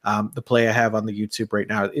nice. The play I have on the YouTube right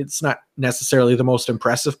now, it's not necessarily the most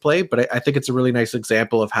impressive play, but I think it's a really nice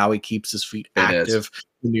example of how he keeps his feet active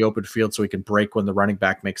in the open field so he can break when the running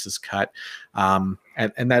back makes his cut.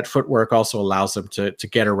 And that footwork also allows him to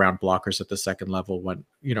get around blockers at the second level when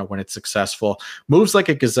it's successful. Moves like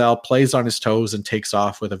a gazelle, plays on his toes, and takes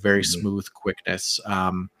off with a very smooth quickness.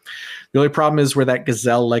 The only problem is where that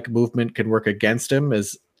gazelle-like movement can work against him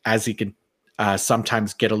is as he can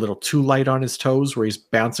sometimes get a little too light on his toes where he's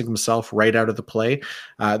bouncing himself right out of the play.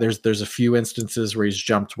 There's a few instances where he's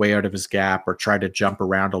jumped way out of his gap or tried to jump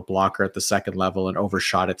around a blocker at the second level and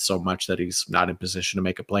overshot it so much that he's not in position to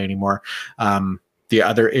make a play anymore. The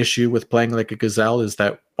other issue with playing like a gazelle is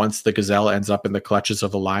that once the gazelle ends up in the clutches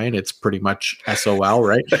of a lion, it's pretty much SOL,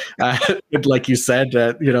 right? Like you said,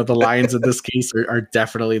 the Lions in this case are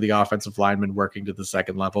definitely the offensive linemen working to the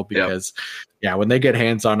second level because, when they get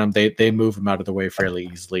hands on him, they move him out of the way fairly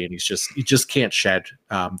easily, and you just can't shed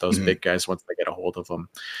those big guys once they get a hold of them.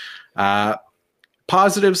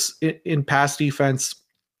 Positives in pass defense.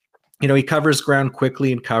 He covers ground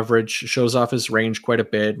quickly in coverage, shows off his range quite a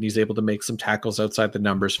bit, and he's able to make some tackles outside the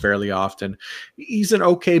numbers fairly often. He's an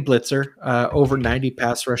okay blitzer, over 90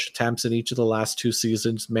 pass rush attempts in each of the last 2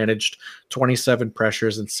 seasons, managed 27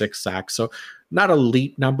 pressures and 6 sacks. So not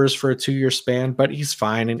elite numbers for a 2-year span, but he's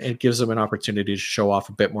fine, and it gives him an opportunity to show off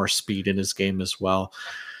a bit more speed in his game as well.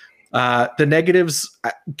 The negatives,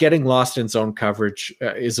 getting lost in zone coverage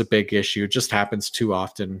is a big issue. It just happens too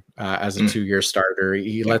often as a 2-year starter.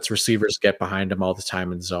 He lets receivers get behind him all the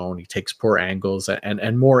time in zone. He takes poor angles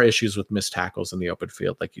and more issues with missed tackles in the open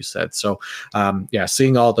field, like you said. So,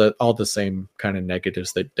 seeing all the same kind of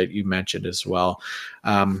negatives that you mentioned as well.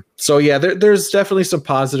 There's definitely some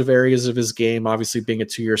positive areas of his game. Obviously, being a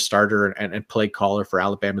 2-year starter and play caller for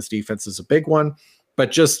Alabama's defense is a big one. But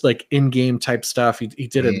just like in-game type stuff, he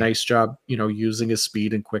did a nice job, using his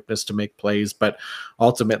speed and quickness to make plays, but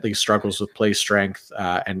ultimately struggles with play strength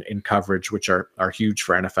and in coverage, which are huge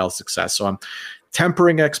for NFL success. So I'm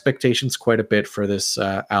tempering expectations quite a bit for this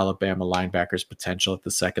Alabama linebacker's potential at the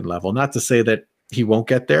second level. Not to say that he won't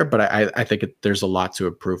get there, but I think there's a lot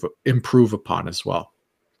to improve upon as well.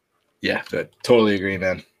 Yeah, good. Totally agree,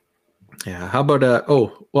 man. Yeah. How about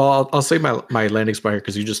I'll say my landing spot here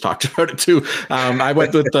because you just talked about it too. I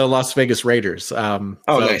went with the Las Vegas Raiders.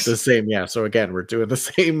 Nice. The same. Yeah. So again, we're doing the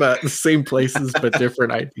same places but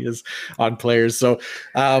different ideas on players. So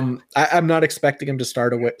I'm not expecting him to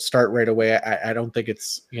start right away. I don't think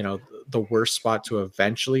it's the worst spot to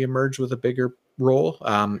eventually emerge with a bigger role.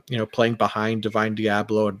 Playing behind Divine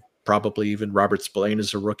Diablo and probably even Robert Spillane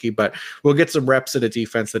as a rookie, but we'll get some reps at a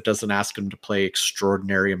defense that doesn't ask him to play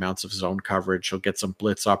extraordinary amounts of zone coverage. He'll get some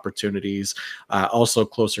blitz opportunities, also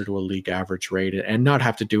closer to a league average rate, and not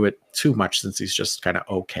have to do it too much since he's just kind of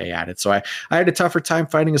okay at it. So I had a tougher time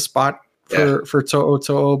finding a spot for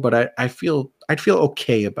To'o, but I'd feel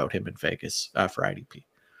okay about him in Vegas for IDP.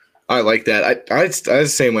 I like that. I was the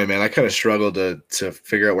same way, man. I kind of struggled to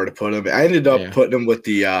figure out where to put him. I ended up putting him with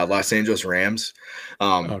the Los Angeles Rams.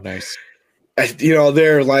 Nice.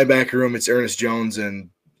 Their linebacker room, it's Ernest Jones and a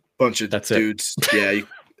bunch of dudes.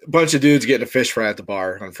 A bunch of dudes getting a fish fry at the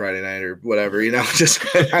bar on Friday night or whatever, just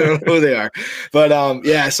I don't know who they are. But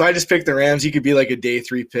so I just picked the Rams. He could be like a day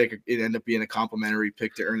 3 pick. It ended up being a complimentary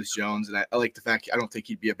pick to Ernest Jones. And I like the fact I don't think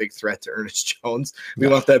he'd be a big threat to Ernest Jones. We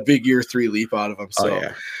want that big year 3 leap out of him. So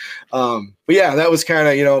that was kind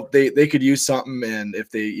of, they could use something. And if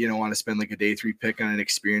they, want to spend like a day 3 pick on an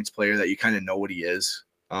experienced player that you kind of know what he is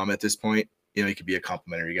at this point, he could be a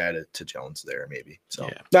complimentary guy to Jones there, maybe. So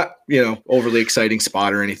not, overly exciting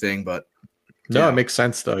spot or anything, but. No, it makes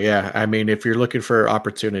sense though. Yeah. I mean, if you're looking for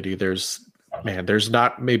opportunity, there's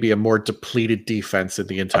not maybe a more depleted defense in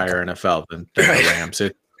the entire NFL than the Rams.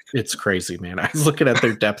 It's crazy, man. I was looking at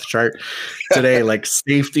their depth chart today. Like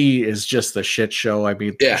safety is just a shit show. I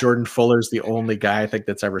mean, Jordan Fuller's the only guy I think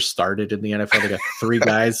that's ever started in the NFL. They got 3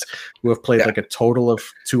 guys who have played like a total of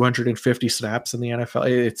 250 snaps in the NFL.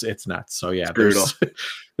 It's nuts. So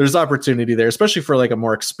there's opportunity there, especially for like a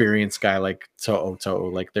more experienced guy like To'o.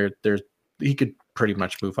 Like he could pretty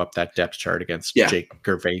much move up that depth chart against Jake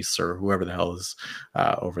Gervais or whoever the hell is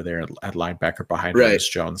over there at linebacker behind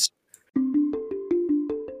Ernest Jones.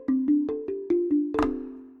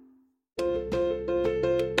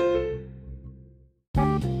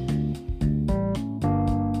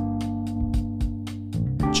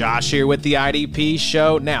 Josh here with the IDP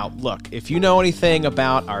show. Now, look, if you know anything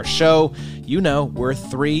about our show, we're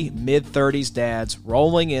 3 mid-30s dads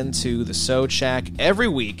rolling into the Sode Shack every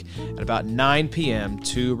week at about 9 p.m.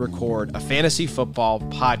 to record a fantasy football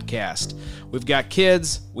podcast. We've got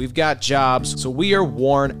kids, we've got jobs, so we are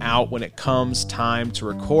worn out when it comes time to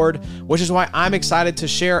record, which is why I'm excited to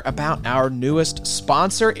share about our newest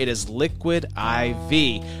sponsor. It is Liquid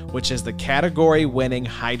IV, which is the category-winning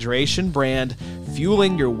hydration brand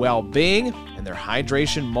fueling your well-being, and their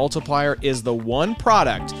hydration multiplier is the one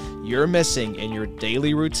product you're missing in your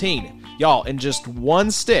daily routine. Y'all, in just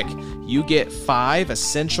one stick, you get 5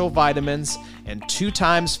 essential vitamins and 2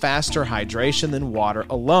 times faster hydration than water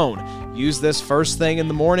alone. Use this first thing in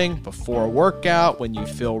the morning, before a workout, when you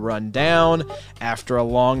feel run down, after a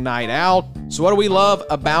long night out. So what do we love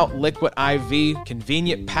about Liquid IV?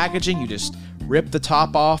 Convenient packaging. You just rip the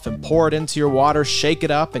top off and pour it into your water, shake it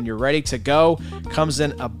up, and you're ready to go. Comes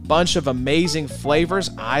in a bunch of amazing flavors.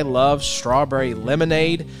 I love strawberry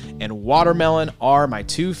lemonade and watermelon are my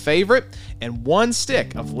two favorite. And 1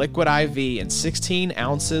 stick of Liquid IV and 16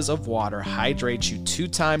 ounces of water hydrates you 2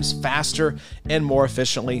 times faster and more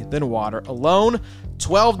efficiently than water alone.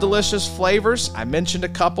 12 delicious flavors. I mentioned a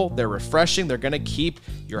couple. They're refreshing. They're going to keep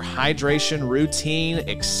your hydration routine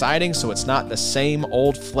exciting so it's not the same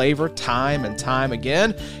old flavor time and time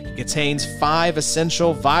again. It contains 5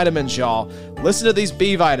 essential vitamins, y'all. Listen to these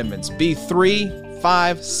B vitamins: B3,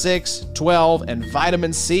 5, 6, 12, and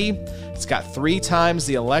vitamin C. It's got 3 times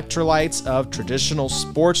the electrolytes of traditional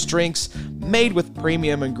sports drinks, made with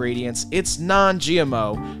premium ingredients. It's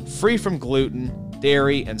non-GMO, free from gluten,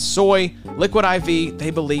 dairy, and soy. Liquid IV,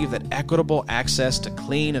 they believe that equitable access to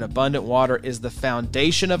clean and abundant water is the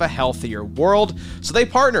foundation of a healthier world, so they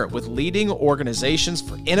partner with leading organizations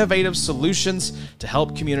for innovative solutions to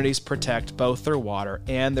help communities protect both their water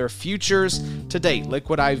and their futures. To date,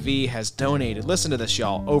 Liquid IV has donated, listen to this,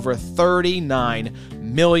 y'all, over 39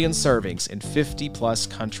 million servings in 50-plus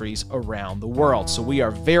countries around the world. So we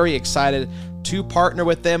are very excited to partner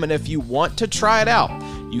with them, and if you want to try it out,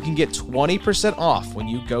 you can get 20% off when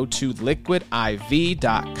you go to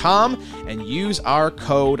liquidiv.com and use our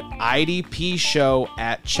code IDPShow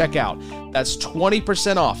at checkout. That's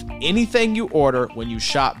 20% off anything you order when you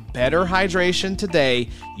shop Better Hydration today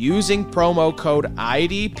using promo code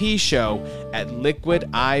IDPShow at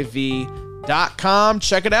liquidiv.com.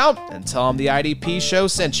 Check it out and tell them the IDP Show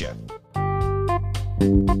sent you.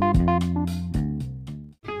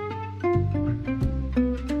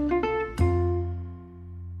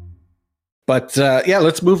 But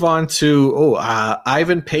let's move on to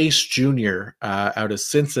Ivan Pace Jr. Out of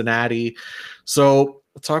Cincinnati. So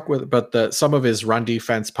we'll talk about some of his run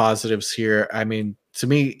defense positives here. I mean, to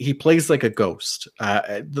me, he plays like a ghost.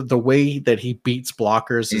 The way that he beats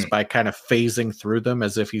blockers is by kind of phasing through them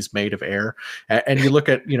as if he's made of air. And you look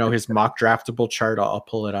at his mock draftable chart. I'll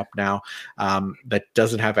pull it up now. That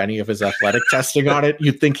doesn't have any of his athletic testing on it.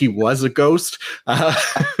 You'd think he was a ghost.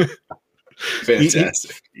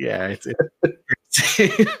 Fantastic. It's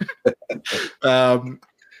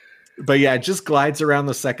but yeah, just glides around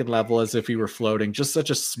the second level as if he were floating. Just such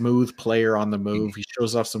a smooth player on the move. He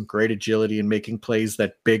shows off some great agility in making plays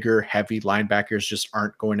that bigger, heavy linebackers just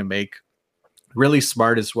aren't going to make. Really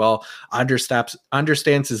smart as well.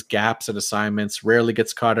 Understands his gaps and assignments. Rarely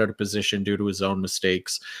gets caught out of position due to his own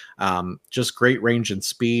mistakes. Just great range and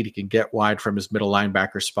speed. He can get wide from his middle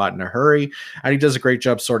linebacker spot in a hurry. And he does a great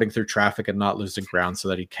job sorting through traffic and not losing ground so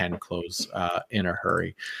that he can close in a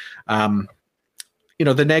hurry.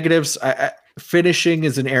 The negatives, finishing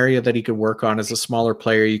is an area that he could work on. As a smaller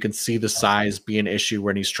player, you can see the size be an issue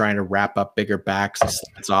when he's trying to wrap up bigger backs. He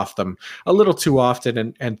slides off them a little too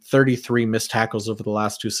often, and 33 missed tackles over the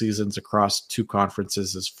last 2 seasons across 2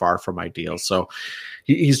 conferences is far from ideal. So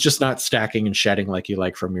he's just not stacking and shedding like you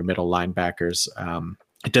like from your middle linebackers.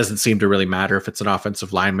 It doesn't seem to really matter if it's an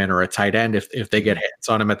offensive lineman or a tight end. If they get hits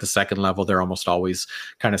on him at the second level, they're almost always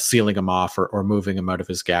kind of sealing him off or moving him out of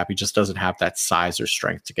his gap. He just doesn't have that size or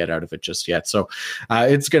strength to get out of it just yet. So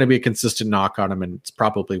it's going to be a consistent knock on him, and it's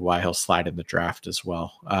probably why he'll slide in the draft as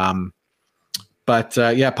well. But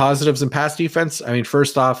positives in pass defense. I mean,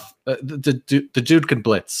 first off, the dude can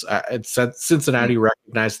blitz. Cincinnati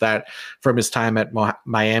recognized that from his time at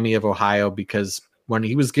Miami of Ohio, because when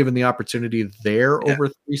he was given the opportunity there over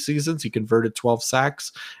 3 seasons, he converted 12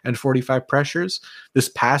 sacks and 45 pressures. This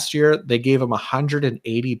past year, they gave him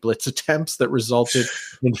 180 blitz attempts that resulted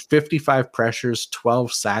in 55 pressures,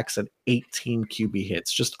 12 sacks, and 18 QB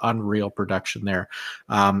hits. Just unreal production there.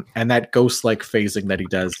 And that ghost-like phasing that he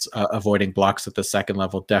does, avoiding blocks at the second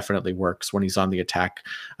level, definitely works when he's on the attack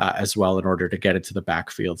as well in order to get into the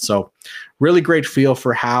backfield. So really great feel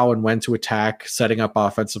for how and when to attack, setting up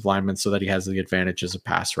offensive linemen so that he has the advantage as a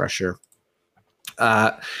pass rusher.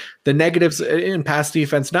 The negatives in pass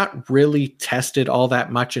defense, not really tested all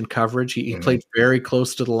that much in coverage. He played very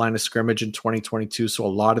close to the line of scrimmage in 2022. So a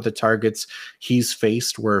lot of the targets he's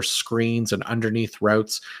faced were screens and underneath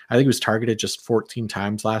routes. I think he was targeted just 14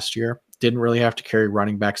 times last year. Didn't really have to carry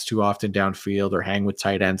running backs too often downfield or hang with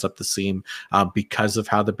tight ends up the seam because of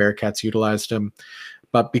how the Bearcats utilized him.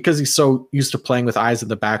 But because he's so used to playing with eyes in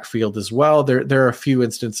the backfield as well, there are a few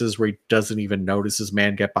instances where he doesn't even notice his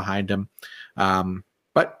man get behind him.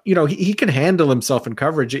 But, he can handle himself in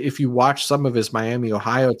coverage. If you watch some of his Miami,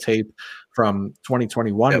 Ohio tape from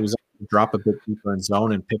 2021, He was drop a bit deeper in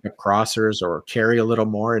zone and pick up crossers or carry a little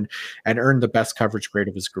more and earn the best coverage grade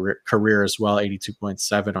of his career as well,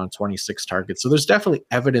 82.7 on 26 targets. So there's definitely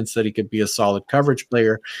evidence that he could be a solid coverage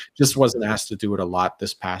player. Just wasn't asked to do it a lot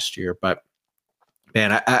this past year, but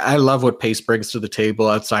man, I love what Pace brings to the table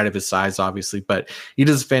outside of his size, obviously, but he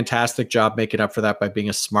does a fantastic job making up for that by being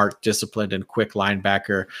a smart, disciplined, and quick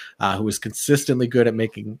linebacker who is consistently good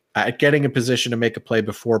at getting in position to make a play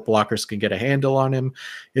before blockers can get a handle on him.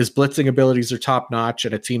 His blitzing abilities are top notch,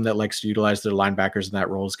 and a team that likes to utilize their linebackers in that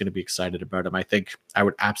role is going to be excited about him. I think I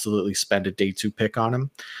would absolutely spend a day 2 pick on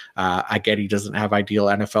him. I get he doesn't have ideal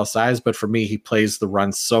NFL size, but for me, he plays the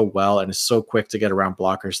run so well and is so quick to get around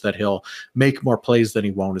blockers that he'll make more plays than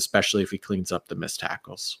he won't, especially if he cleans up the missed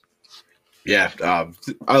tackles. Yeah,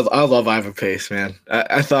 I love Ivan Pace, man.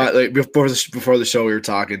 I thought like before the show we were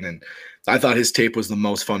talking, and I thought his tape was the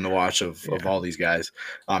most fun to watch of all these guys.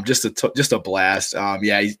 Just a blast.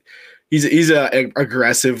 He's a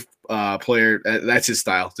aggressive player. That's his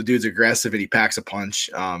style. The dude's aggressive and he packs a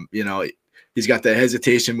punch. He's got that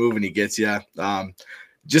hesitation move and he gets you.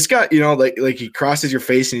 Just got like he crosses your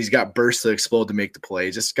face and he's got bursts to explode to make the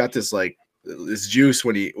play. Just got this juice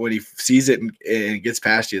when he sees it and gets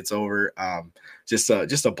past you, it's over. Just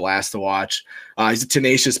a blast to watch. He's a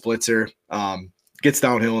tenacious blitzer. Gets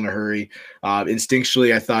downhill in a hurry.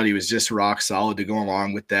 Instinctually, I thought he was just rock solid to go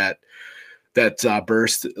along with that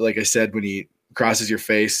burst. Like I said, when he crosses your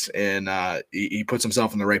face and he puts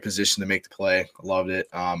himself in the right position to make the play. I loved it.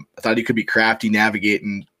 I thought he could be crafty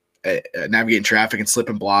navigating traffic and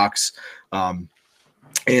slipping blocks.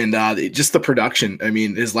 And just the production. I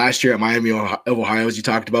mean, his last year at Miami of Ohio, as you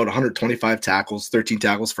talked about, 125 tackles, 13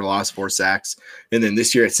 tackles for loss, 4 sacks. And then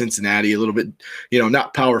this year at Cincinnati, a little bit,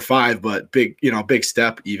 not power 5, but big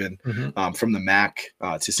step even from the MAC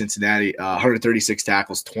to Cincinnati, 136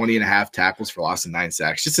 tackles, 20 and a half tackles for loss and 9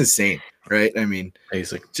 sacks. Just insane, right? I mean,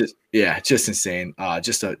 basic. Just insane.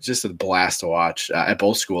 Just a blast to watch at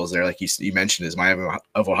both schools there. Like you mentioned, his Miami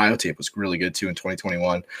of Ohio tape was really good too in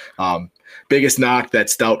 2021. Biggest knock, that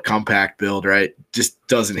stout compact build, right? Just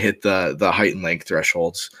doesn't hit the height and length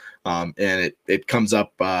thresholds. And it comes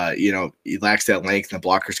up, he lacks that length and the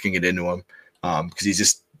blockers can get into him because he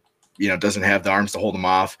just, doesn't have the arms to hold him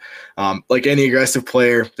off. Like any aggressive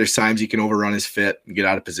player, there's times you can overrun his fit and get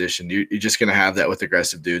out of position. You're just going to have that with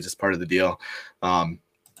aggressive dudes. It's part of the deal.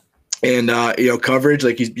 Coverage,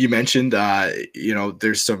 like you mentioned,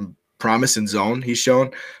 there's some promise in zone he's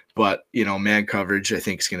shown, but, man coverage, I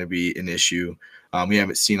think is going to be an issue. We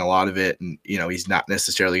haven't seen a lot of it, and, he's not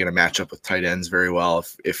necessarily going to match up with tight ends very well.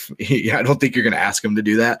 I don't think you're going to ask him to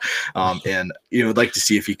do that. And, I'd like to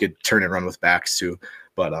see if he could turn and run with backs too.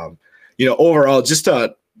 But, overall, just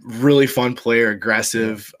a really fun player,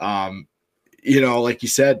 aggressive, like you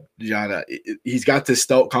said, John, he's got this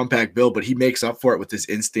stout compact build, but he makes up for it with his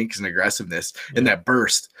instincts and aggressiveness and that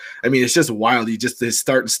burst. I mean, it's just wild. His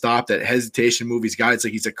start and stop, that hesitation move he's got. It's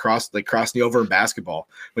like he's crossing you over in basketball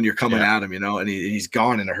when you're coming at him, and he's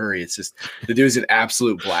gone in a hurry. It's just, the dude's an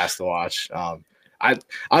absolute blast to watch.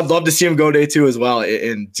 I'd love to see him go day 2 as well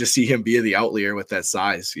and just see him be the outlier with that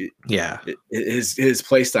size. His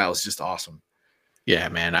play style is just awesome. Yeah,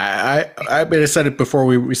 man. I said it before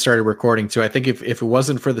we started recording too. I think if it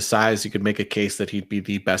wasn't for the size, you could make a case that he'd be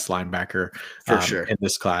the best linebacker for sure in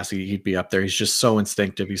this class. He'd be up there. He's just so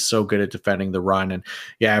instinctive. He's so good at defending the run. And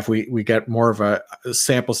yeah, if we get more of a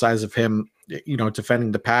sample size of him,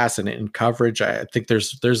 defending the pass and in coverage, I think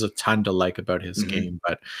there's a ton to like about his game.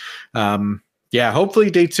 But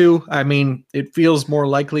hopefully day 2. I mean, it feels more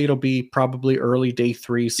likely it'll be probably early day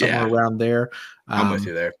 3, somewhere around there. I'm with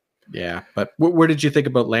you there. Yeah, but where did you think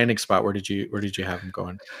about landing spot? Where did you have him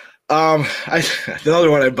going? Another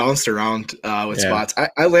one I bounced around with spots.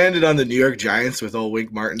 I landed on the New York Giants with old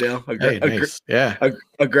Wink Martindale.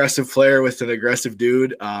 Aggressive player with an aggressive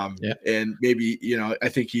dude. And maybe I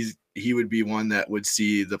think he would be one that would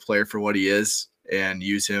see the player for what he is and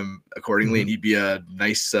use him accordingly. And he'd be a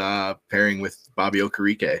nice pairing with Bobby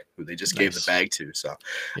Okereke, who they just gave the bag to. So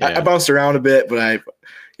I bounced around a bit, but I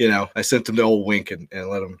sent him to old Wink and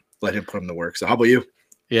let him put him to work. So how about you?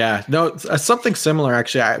 Yeah, no, something similar.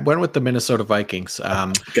 Actually, I went with the Minnesota Vikings.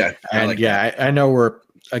 Okay. I know we're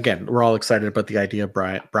all excited about the idea of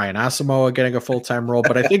Brian Asamoah getting a full-time role,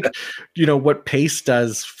 but I think, what Pace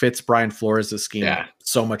does fits Brian Flores' scheme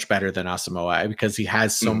so much better than Asamoah because he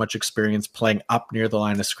has so much experience playing up near the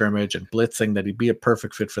line of scrimmage and blitzing that he'd be a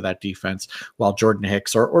perfect fit for that defense, while Jordan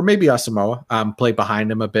Hicks or maybe Asamoah play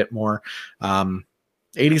behind him a bit more.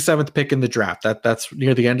 87th pick in the draft. That's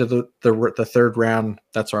near the end of the 3rd round.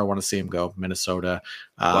 That's where I want to see him go. Minnesota.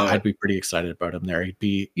 I'd be pretty excited about him there. He'd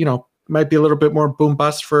be, might be a little bit more boom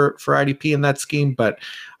bust for IDP in that scheme, but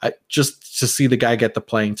just to see the guy get the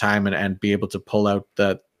playing time and be able to pull out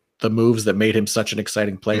the moves that made him such an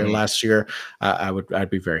exciting player last year, I'd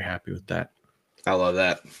be very happy with that. I love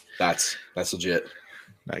that. That's legit.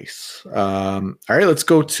 Nice. All right, let's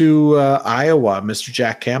go to Iowa, Mr.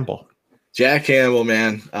 Jack Campbell. Jack Campbell,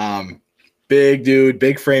 man. Big dude,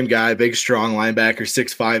 big frame guy, big strong linebacker,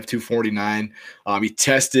 6'5", 249. He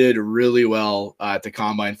tested really well at the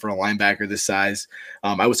combine for a linebacker this size.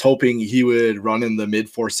 I was hoping he would run in the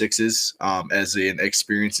mid 4.6s as an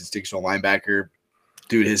experienced instinctual linebacker.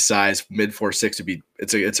 Dude, his size, mid 4.6 would be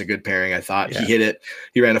it's a good pairing. I thought he hit it.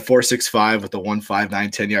 He ran a 4.65 with a 1.59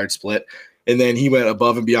 10-yard split, and then he went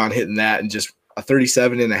above and beyond hitting that and just a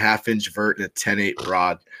 37.5-inch vert and a 10.8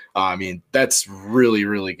 broad. I mean, that's really,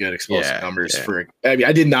 really good explosive numbers I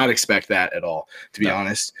did not expect that at all, to be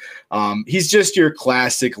honest. He's just your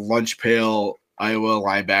classic lunch pail Iowa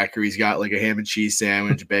linebacker. He's got like a ham and cheese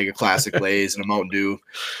sandwich, a bag of classic Lay's, and a Mountain Dew.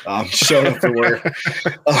 Showing up for work.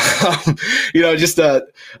 Just a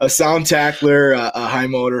sound tackler, a high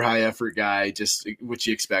motor, high effort guy, just what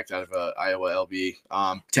you expect out of a Iowa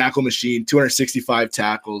LB. Tackle machine, 265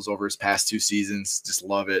 tackles over his past 2 seasons. Just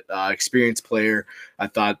love it. Experienced player. I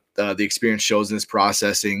thought the experience shows in his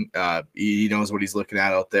processing. He knows what he's looking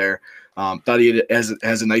at out there. Thought he has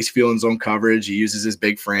a nice feel in zone coverage. He uses his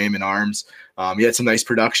big frame and arms. He had some nice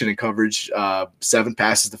production and coverage, 7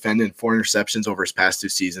 passes defended and 4 interceptions over his past 2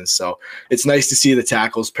 seasons. So it's nice to see the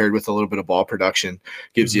tackles paired with a little bit of ball production.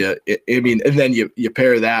 Gives you, and then you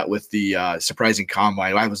pair that with the surprising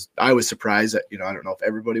combine. I was surprised that, I don't know if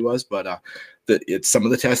everybody was, but it's some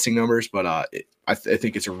of the testing numbers, but I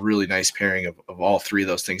think it's a really nice pairing of all 3 of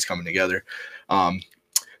those things coming together.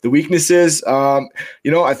 The weaknesses,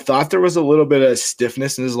 I thought there was a little bit of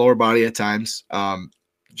stiffness in his lower body at times.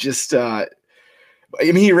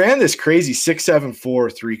 He ran this crazy 6.74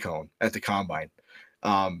 3-cone at the combine.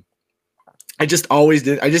 I just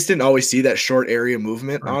didn't always see that short area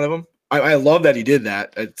movement out of him. I love that he did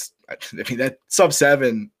that. That sub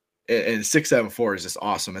 7 and 6.74 is just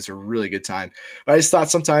awesome. It's a really good time. But I just thought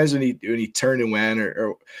sometimes when he turned and went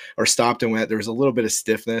or stopped and went, there was a little bit of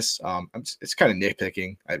stiffness. It's kind of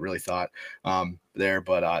nitpicking, I really thought there,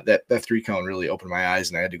 but that 3-cone really opened my eyes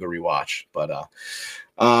and I had to go rewatch. But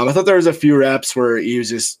I thought there was a few reps where he was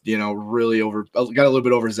just, really got a little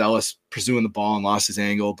bit overzealous pursuing the ball and lost his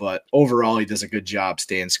angle. But overall, he does a good job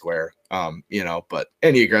staying square. But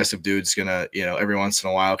any aggressive dude's gonna, every once in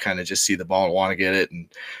a while kind of just see the ball and want to get it and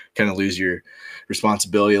kind of lose your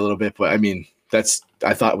responsibility a little bit. But I mean,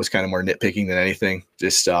 I thought it was kind of more nitpicking than anything.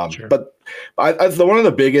 Just, sure. But one of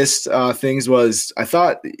the biggest things was I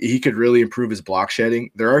thought he could really improve his block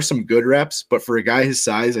shedding. There are some good reps, but for a guy his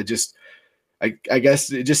size, I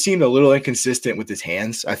guess it just seemed a little inconsistent with his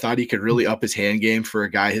hands. I thought he could really up his hand game for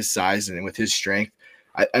a guy his size and with his strength.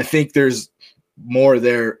 I think there's more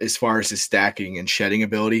there as far as his stacking and shedding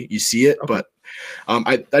ability. You see it, okay. But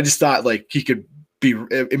I just thought like he could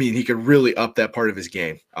really up that part of his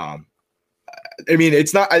game.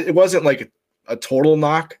 It wasn't like a total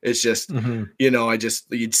knock. It's just,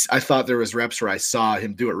 I thought there was reps where I saw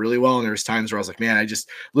him do it really well. And there was times where I was like, man, a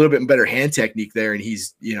little bit better hand technique there. And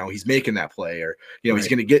he's making that play or, right. he's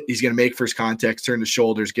going to make first contact, turn the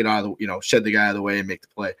shoulders, get out of the, shed the guy out of the way and make the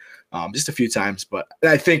play just a few times. But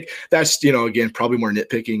I think that's, again, probably more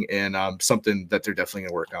nitpicking and something that they're definitely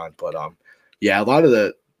going to work on. But a lot of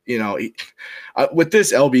the, with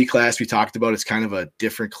this LB class we talked about, it's kind of a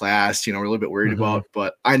different class, we're a little bit worried about,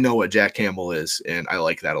 but I know what Jack Campbell is. And I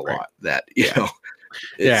like that a lot that, he's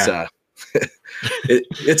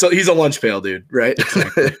a lunch pail dude, right?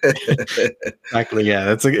 Exactly.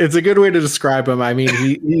 Yeah. It's a good way to describe him. I mean,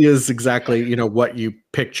 he is exactly, what you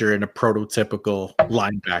picture in a prototypical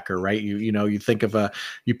linebacker, right? You think of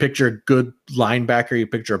you picture a good linebacker, you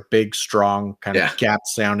picture a big, strong kind of gap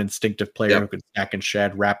sound, instinctive player who can stack and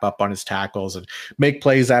shed, wrap up on his tackles and make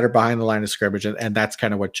plays at or behind the line of scrimmage. And that's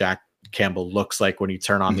kind of what Jack Campbell looks like when you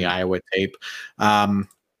turn on the Iowa tape.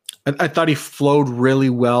 I thought he flowed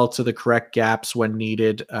really well to the correct gaps when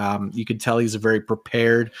needed. You can tell he's a very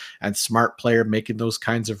prepared and smart player making those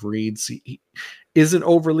kinds of reads. He isn't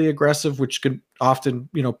overly aggressive, which could often,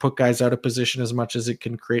 put guys out of position as much as it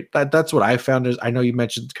can create. That's what I found. Is I know you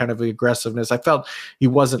mentioned kind of the aggressiveness. I felt he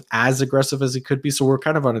wasn't as aggressive as he could be. So we're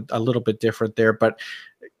kind of on a little bit different there, but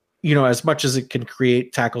as much as it can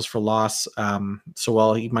create tackles for loss. So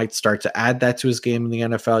while he might start to add that to his game in the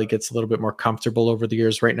NFL, he gets a little bit more comfortable over the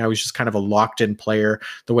years. Right now, he's just kind of a locked in player.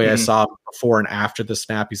 The way I saw him before and after the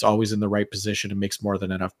snap, he's always in the right position and makes more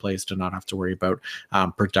than enough plays to not have to worry about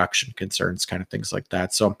production concerns, kind of things like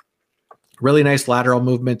that. So Really nice lateral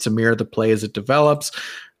movement to mirror the play as it develops.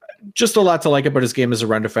 Just a lot to like about his game as a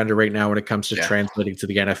run defender right now when it comes to translating to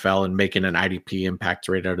the NFL and making an IDP impact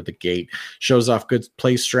right out of the gate. Shows off good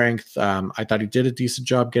play strength. I thought he did a decent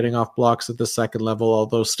job getting off blocks at the second level,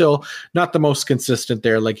 although still not the most consistent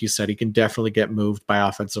there. Like you said, he can definitely get moved by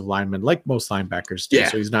offensive linemen, like most linebackers do.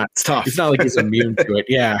 So he's not like he's immune to it.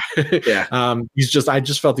 Yeah. I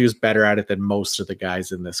just felt he was better at it than most of the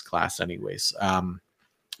guys in this class anyways.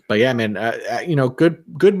 But yeah, man,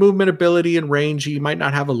 good movement ability and range. He might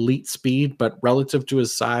not have elite speed, but relative to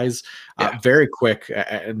his size, very quick,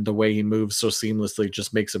 and the way he moves so seamlessly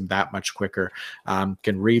just makes him that much quicker.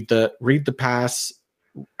 Can read the pass,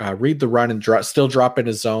 read the run, and still drop in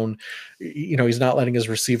his zone. He's not letting his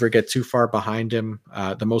receiver get too far behind him.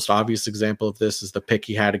 The most obvious example of this is the pick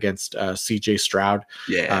he had against CJ Stroud.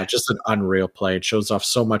 Just an unreal play. It shows off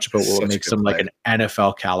so much about what makes him like an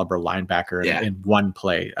NFL caliber linebacker in one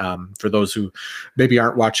play. For those who maybe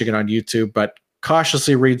aren't watching it on YouTube, but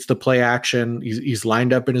cautiously reads the play action. He's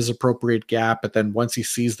lined up in his appropriate gap, but then once he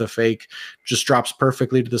sees the fake, just drops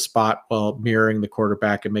perfectly to the spot while mirroring the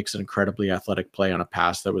quarterback and makes an incredibly athletic play on a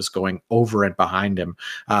pass that was going over and behind him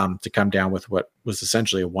to come down with what was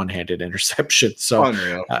essentially a one-handed interception. So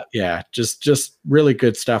just really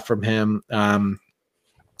good stuff from him.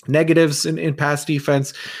 Negatives in pass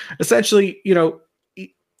defense, essentially,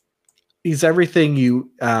 he's everything you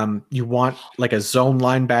want like a zone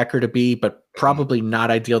linebacker to be, but probably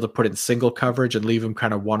not ideal to put in single coverage and leave him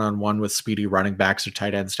kind of one-on-one with speedy running backs or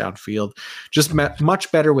tight ends downfield. Just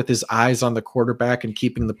much better with his eyes on the quarterback and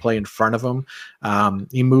keeping the play in front of him.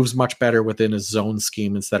 He moves much better within his zone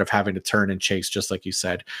scheme instead of having to turn and chase, just like you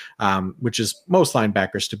said, which is most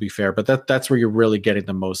linebackers, to be fair. But that's where you're really getting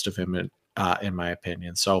the most of him in my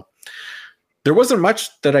opinion. So there wasn't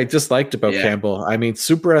much that I disliked about Campbell. I mean,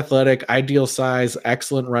 super athletic, ideal size,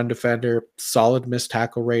 excellent run defender, solid missed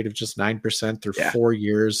tackle rate of just 9% through 4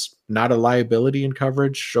 years. Not a liability in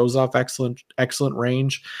coverage, shows off excellent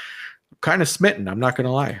range. Kind of smitten, I'm not going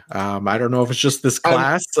to lie. I don't know if it's just this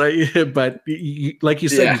class, but like you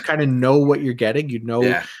said, you kind of know what you're getting. You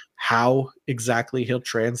know how exactly he'll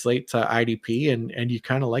translate to IDP, and you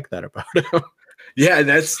kind of like that about him. Yeah,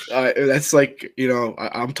 that's like,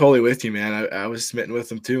 I'm totally with you, man. I was smitten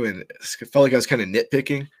with him too, and it felt like I was kind of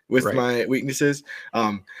nitpicking with my weaknesses.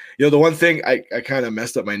 The one thing I kind of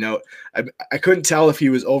messed up my note. I couldn't tell if he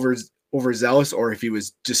was overzealous or if he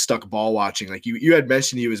was just stuck ball watching. Like you had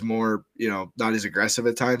mentioned, he was more, not as aggressive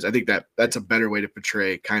at times. I think that's a better way to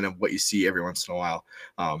portray kind of what you see every once in a while.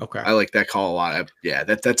 I like that call a lot.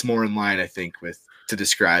 That's more in line, I think, to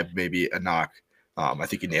describe maybe a knock. I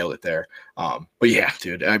think you nailed it there. But yeah,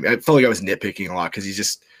 dude, I felt like I was nitpicking a lot because he's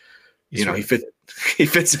just, he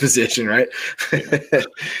fits the position, right?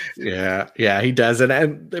 yeah, he does.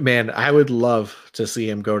 And man, I would love to see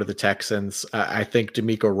him go to the Texans. I think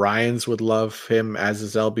D'Amico Ryans would love him as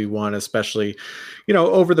his LB1, especially,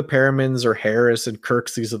 over the Perrimans or Harris and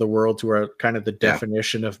Kirksies of the world, who are kind of the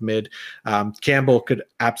definition of mid. Campbell could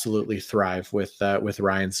absolutely thrive with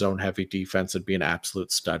Ryan's zone heavy defense and be an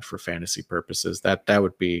absolute stud for fantasy purposes. That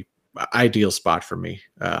would be ideal spot for me.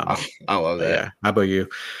 I love that. Yeah. How about you?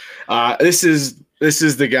 This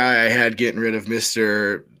is the guy I had getting rid of,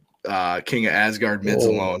 Mr. King of Asgard mids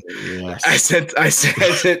alone. Yes.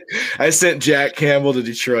 I sent Jack Campbell to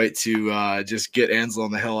Detroit to just get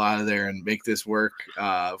Anselm the hell out of there and make this work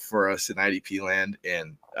for us in IDP land.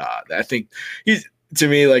 And I think he's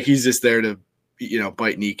just there to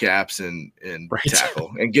bite kneecaps and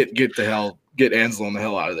tackle and get Anselm the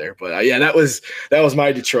hell out of there. But that was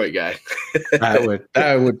my Detroit guy.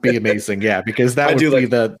 that would be amazing. Yeah, because that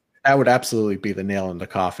would absolutely be the nail in the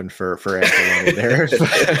coffin for Angeloni there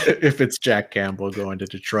if it's Jack Campbell going to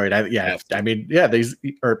Detroit.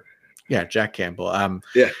 Jack Campbell.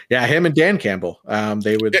 Him and Dan Campbell.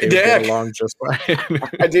 They would get along just fine.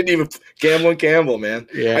 I didn't even Campbell, man.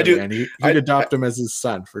 Yeah, I do. Man, he'd adopt him as his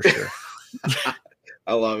son for sure.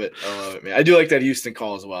 I love it, man. I do like that Houston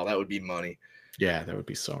call as well. That would be money. Yeah, that would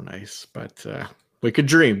be so nice. But we could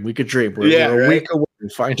dream. We're a week away to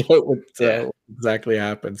find out what exactly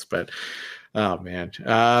happens. But oh man.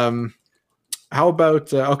 How about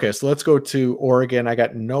so let's go to Oregon. I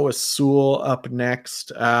got Noah Sewell up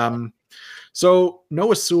next. So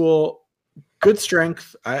Noah Sewell, good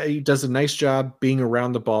strength. He does a nice job being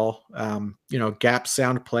around the ball. Gap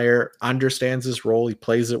sound player, understands his role. He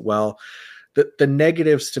plays it well. The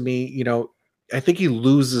negatives to me, I think he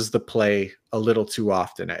loses the play a little too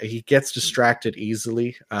often. He gets distracted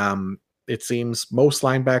easily. It seems most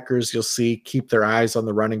linebackers you'll see keep their eyes on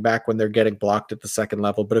the running back when they're getting blocked at the second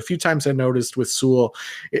level. But a few times I noticed with Sewell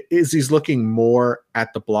is he's looking more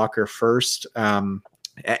at the blocker first,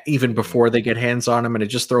 even before they get hands on him, and it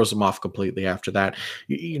just throws him off completely after that.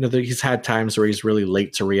 He's had times where he's really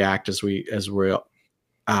late to react as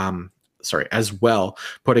well,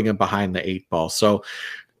 putting him behind the 8 ball. So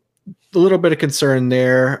a little bit of concern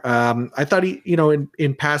there. I thought he,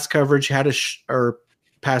 in pass coverage had or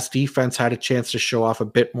pass defense had a chance to show off a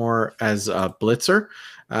bit more as a blitzer.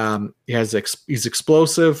 He's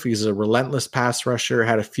explosive. He's a relentless pass rusher.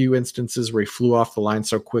 Had a few instances where he flew off the line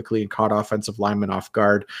so quickly and caught offensive linemen off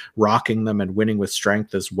guard, rocking them and winning with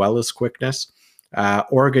strength as well as quickness.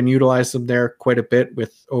 Oregon utilized them there quite a bit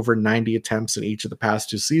with over 90 attempts in each of the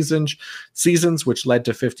past 2 seasons, which led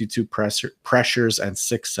to 52 pressures and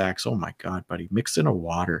 6 sacks. Oh my God, buddy, mix in a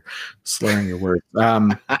water, slurring your words.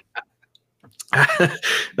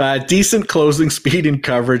 Decent closing speed and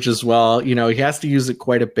coverage as well. He has to use it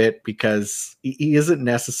quite a bit because he isn't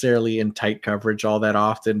necessarily in tight coverage all that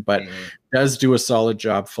often, but does do a solid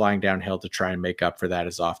job flying downhill to try and make up for that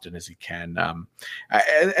as often as he can.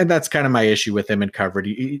 And that's kind of my issue with him in coverage.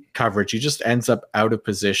 He just ends up out of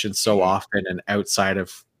position so often and outside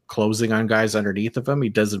of closing on guys underneath of him. He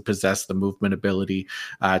doesn't possess the movement ability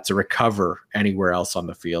to recover anywhere else on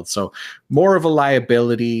the field. So more of a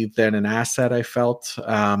liability than an asset, I felt.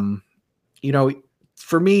 For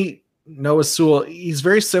me, Noah Sewell, he's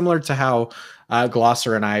very similar to how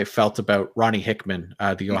Glosser and I felt about Ronnie Hickman,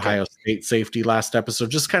 the Ohio State safety last episode.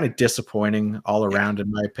 Just kind of disappointing all around,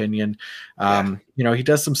 in my opinion. He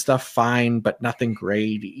does some stuff fine, but nothing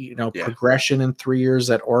great. Progression in 3 years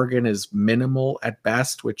at Oregon is minimal at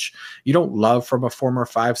best, which you don't love from a former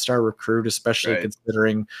 5-star recruit, especially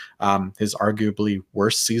considering his arguably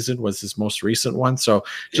worst season was his most recent one. So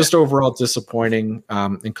just overall disappointing,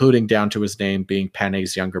 including down to his name being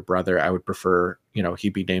Penny's younger brother. I would prefer he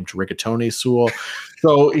be named Rigatoni Sewell.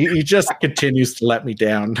 So he just continues to let me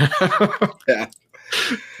down.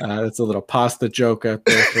 It's a little pasta joke out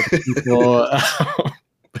there for the people.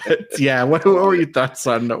 But what were your thoughts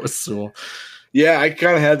on Noah Sewell? Yeah, I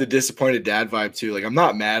kind of had the disappointed dad vibe too. Like, I'm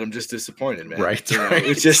not mad, I'm just disappointed, man. Right.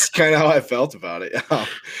 It's just kind of how I felt about it.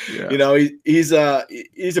 He's a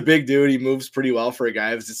big dude. He moves pretty well for a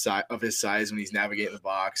guy of his size when he's navigating the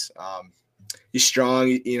box. He's strong.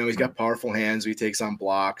 He's got powerful hands. He takes on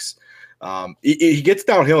blocks. He gets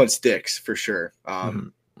downhill and sticks for sure.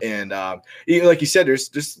 And like you said, there's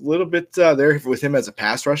just a little bit there with him as a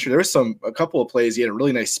pass rusher. There was a couple of plays. He had a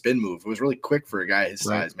really nice spin move. It was really quick for a guy his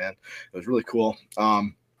size, man. It was really cool.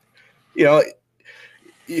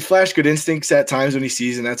 He flashed good instincts at times when he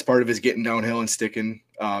sees, and that's part of his getting downhill and sticking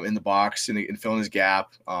in the box and filling his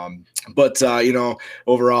gap. But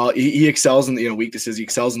overall, he excels in weaknesses. He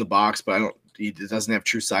excels in the box, but he doesn't have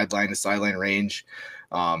true sideline to sideline range.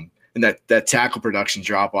 And that tackle production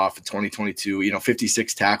drop off in 2022,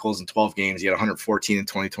 56 tackles in 12 games. He had 114 in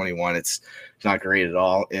 2021. It's not great at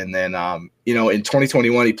all. And then, in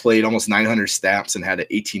 2021, he played almost 900 snaps and had an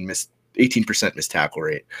 18% missed tackle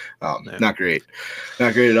rate. Not great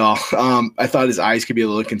at all. I thought his eyes could be a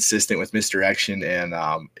little inconsistent with misdirection. And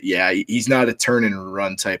he's not a turn and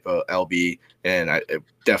run type of LB. And I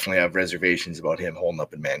definitely have reservations about him holding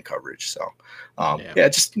up in man coverage. So,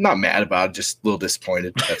 just not mad about it, just a little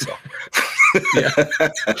disappointed. That's all.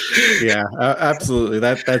 Absolutely.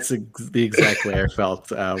 That's the exact way I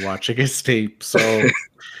felt watching his tape. So,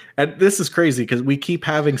 and this is crazy because we keep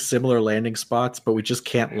having similar landing spots, but we just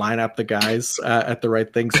can't line up the guys at the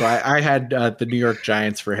right thing. So I had the New York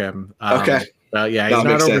Giants for him. Okay. He's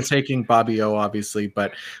not overtaking Bobby O, obviously,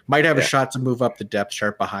 but might have a shot to move up the depth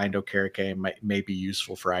chart behind Okereke. May be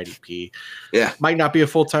useful for IDP. Yeah, might not be a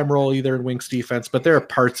full-time role either in Wink's defense, but there are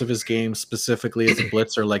parts of his game, specifically as a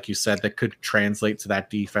blitzer, like you said, that could translate to that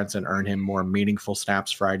defense and earn him more meaningful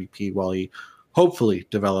snaps for IDP while he hopefully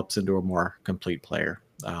develops into a more complete player.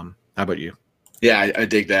 How about you? Yeah, I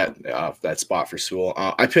dig that spot for Sewell.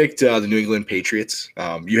 I picked the New England Patriots.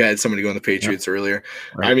 You had somebody go on the Patriots earlier.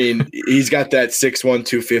 Right. I mean, he's got that 6'1",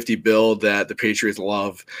 250 build that the Patriots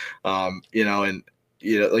love. And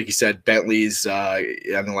like you said, Bentley's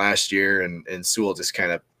in the last year, and Sewell just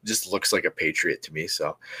looks like a Patriot to me.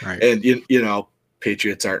 So, and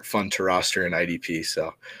Patriots aren't fun to roster in IDP.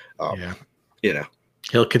 So,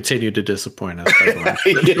 he'll continue to disappoint us.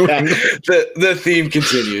 The theme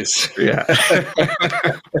continues. Yeah.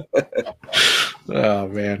 Oh,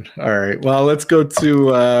 man. All right. Well, let's go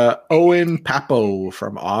to Owen Papo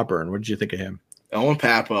from Auburn. What did you think of him? Owen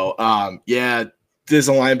Papo. this is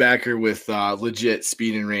a linebacker with legit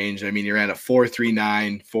speed and range. I mean, he ran a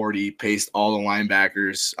 4.39 40, paced all the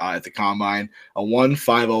linebackers at the combine, a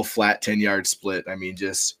 1.50 flat 10-yard split. I mean,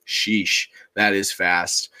 just sheesh, that is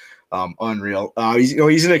fast. Unreal.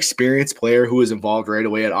 He's an experienced player who was involved right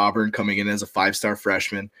away at Auburn, coming in as a 5-star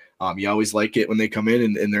freshman. You always like it when they come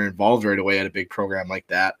in and they're involved right away at a big program like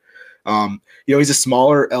that. He's a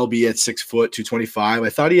smaller LB at 6 foot, 225. I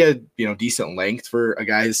thought he had, decent length for a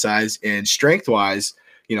guy his size, and strength wise,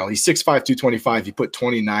 he's 6'5", 225. He put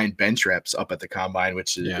 29 bench reps up at the combine,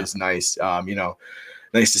 which is nice.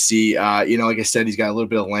 Nice to see. Like I said, he's got a little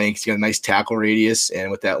bit of length. He's got a nice tackle radius, and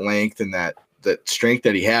with that length and that strength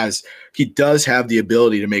that he has, he does have the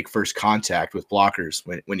ability to make first contact with blockers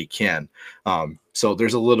when he can. So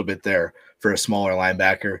there's a little bit there for a smaller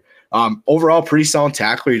linebacker. Overall, pretty solid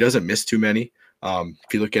tackler. He doesn't miss too many.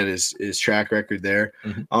 If you look at his track record there,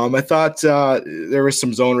 I thought there was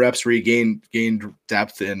some zone reps where he gained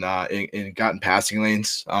depth and got in passing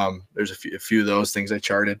lanes. There's a few of those things I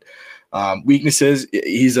charted. Weaknesses: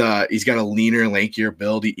 he's got a leaner, lankier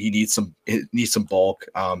build. He needs some bulk.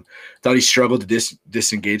 Thought he struggled to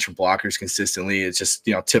disengage from blockers consistently. It's just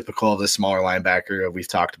typical of the smaller linebacker we've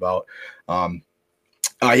talked about.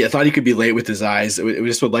 I thought he could be late with his eyes. We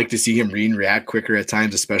just would like to see him read and react quicker at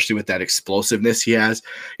times, especially with that explosiveness he has.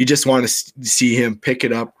 You just want to see him pick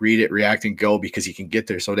it up, read it, react, and go, because he can get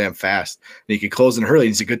there so damn fast. And he can close in a hurry.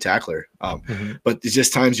 He's a good tackler. But it's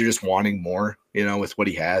just times you're just wanting more, with what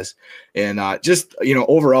he has. And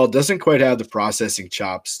overall, doesn't quite have the processing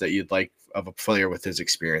chops that you'd like of a player with his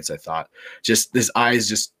experience. I thought just his eyes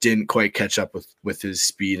just didn't quite catch up with his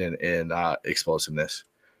speed and explosiveness.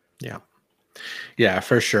 Yeah,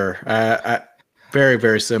 for sure. Very,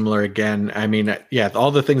 very similar again. I mean,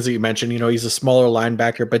 all the things that you mentioned, he's a smaller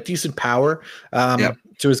linebacker, but decent power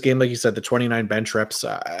to his game. Like you said, the 29 bench reps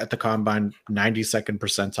at the combine, 92nd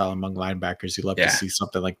percentile among linebackers. You love to see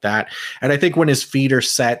something like that. And I think when his feet are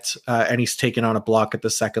set and he's taking on a block at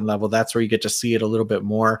the second level, that's where you get to see it a little bit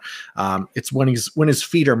more. It's when his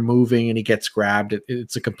feet are moving and he gets grabbed,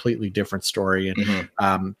 it's a completely different story.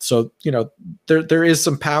 And so, there is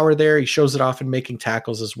some power there. He shows it off in making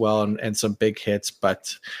tackles as well, and some big hits,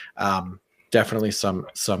 but definitely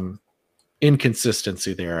some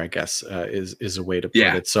inconsistency there, I guess, is a way to put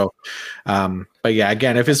it. So, but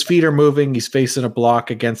again, if his feet are moving, he's facing a block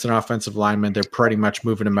against an offensive lineman, they're pretty much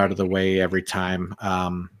moving him out of the way every time.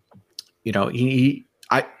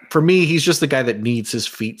 For me, he's just the guy that needs his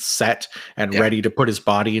feet set and ready to put his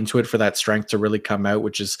body into it for that strength to really come out,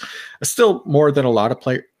 which is still more than a lot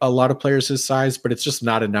of players his size, but it's just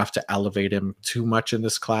not enough to elevate him too much in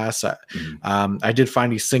this class. I did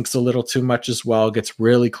find he sinks a little too much as well, gets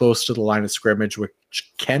really close to the line of scrimmage, which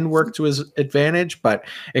can work to his advantage, but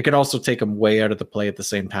it could also take him way out of the play at the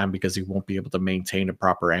same time, because he won't be able to maintain a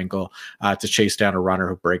proper angle to chase down a runner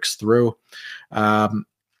who breaks through.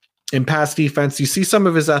 In pass defense, you see some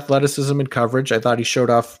of his athleticism in coverage. I thought he showed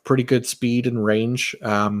off pretty good speed and range.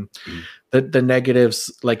 The negatives,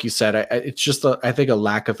 like you said, it's just I think a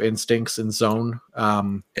lack of instincts in zone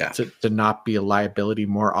to not be a liability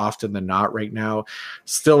more often than not right now.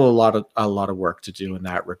 Still a lot of work to do in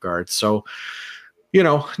that regard. So,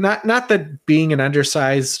 not that being an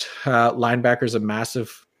undersized linebacker is a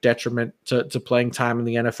massive detriment to playing time in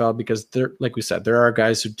the NFL, because there, like we said, there are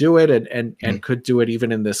guys who do it and could do it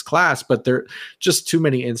even in this class, but there are just too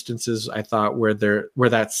many instances, I thought, where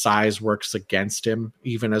that size works against him,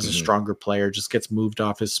 even as a stronger player, just gets moved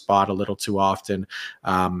off his spot a little too often.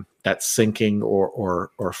 That sinking or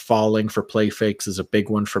falling for play fakes is a big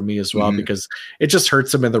one for me as well, because it just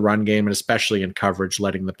hurts him in the run game, and especially in coverage,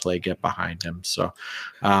 letting the play get behind him. So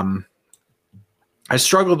I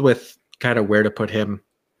struggled with kind of where to put him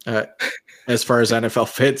as far as NFL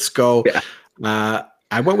fits go.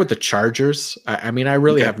 I went with the Chargers. I mean, I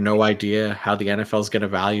really have no idea how the NFL is going to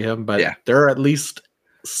value him, but there are at least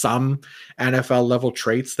some NFL level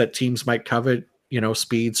traits that teams might covet,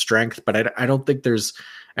 speed, strength, but I don't think there's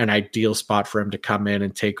an ideal spot for him to come in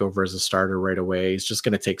and take over as a starter right away. He's just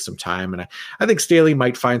going to take some time. And I think Staley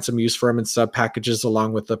might find some use for him in sub packages,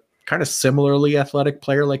 along with a kind of similarly athletic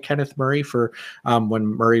player like Kenneth Murray for when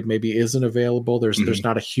Murray maybe isn't available. There's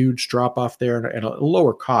not a huge drop off there, and a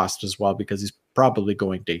lower cost as well, because he's probably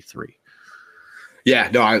going day 3. Yeah,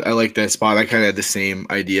 no, I like that spot. I kind of had the same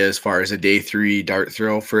idea as far as a day 3 dart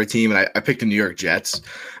throw for a team, and I picked the New York Jets.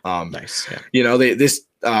 Nice. Yeah.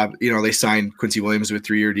 they signed Quincy Williams to a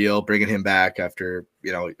 3-year deal, bringing him back after,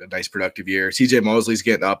 a nice productive year. CJ Mosley's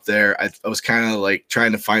getting up there. I was kind of like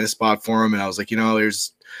trying to find a spot for him. And I was like,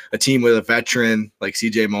 there's a team with a veteran like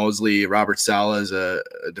CJ Mosley. Robert Saleh is a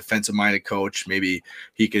defensive minded coach. Maybe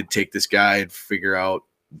he could take this guy and figure out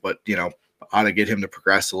how to get him to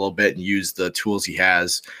progress a little bit and use the tools he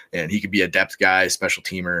has. And he could be a depth guy, special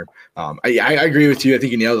teamer. I agree with you. I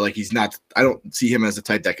think you nailed it. Like I don't see him as the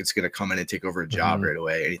type that's going to come in and take over a job right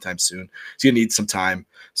away anytime soon. He's going to need some time.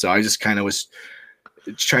 So I just kind of was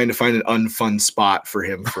trying to find an unfun spot for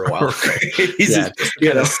him for a while. He's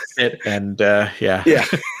sit and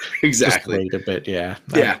exactly. Just wait a bit. Yeah.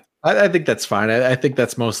 I think that's fine. I think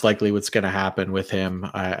that's most likely what's going to happen with him.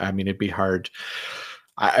 I mean, it'd be hard.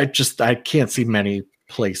 I can't see many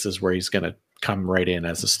places where he's going to come right in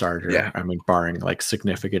as a starter. Yeah. I mean, barring like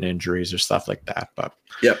significant injuries or stuff like that. But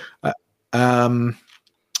all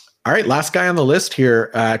right, last guy on the list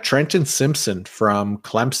here, Trenton Simpson from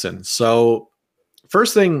Clemson. So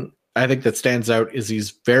first thing I think that stands out is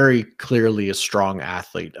he's very clearly a strong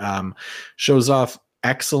athlete. Shows off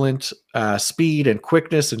excellent speed and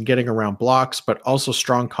quickness and getting around blocks, but also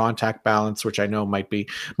strong contact balance, which I know might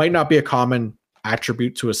not be a common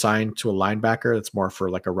attribute to assign to a linebacker. That's more for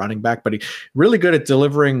like a running back, but he's really good at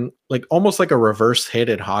delivering like almost like a reverse hit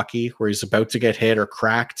in hockey where he's about to get hit or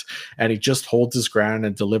cracked and he just holds his ground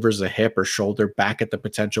and delivers a hip or shoulder back at the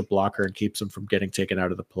potential blocker and keeps him from getting taken out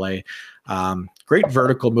of the play. Great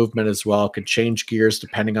vertical movement as well, can change gears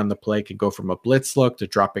depending on the play, can go from a blitz look to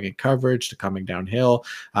dropping in coverage to coming downhill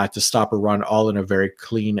to stop a run, all in a very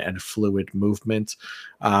clean and fluid movement.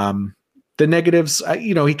 The negatives,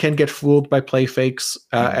 he can get fooled by play fakes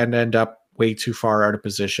and end up way too far out of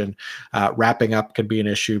position. Wrapping up can be an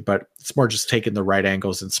issue, but it's more just taking the right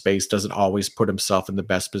angles in space, doesn't always put himself in the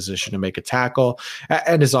best position to make a tackle,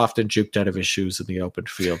 and is often juked out of his shoes in the open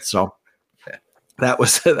field. So that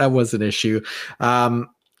was an issue.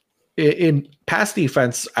 In pass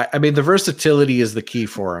defense, I mean, the versatility is the key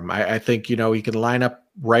for him. I think, he can line up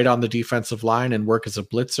right on the defensive line and work as a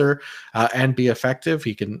blitzer and be effective.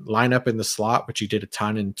 He can line up in the slot, which he did a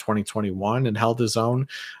ton in 2021 and held his own.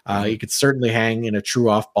 He could certainly hang in a true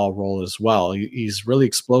off-ball role as well. He's really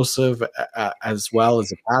explosive as well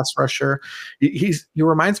as a pass rusher. He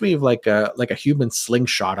reminds me of like a human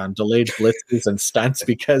slingshot on delayed blitzes and stunts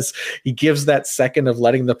because he gives that second of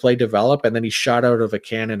letting the play develop and then he's shot out of a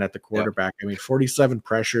cannon at the quarterback. I mean, 47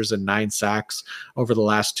 pressures and 9 sacks over the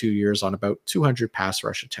last 2 years on about 200 pass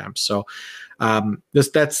rush attempts. So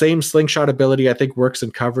that same slingshot ability, I think, works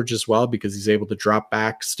in coverage as well because he's able to drop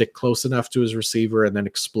back, stick close enough to his receiver, and then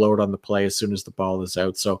explode on the play as soon as the ball is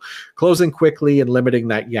out. So closing quickly and limiting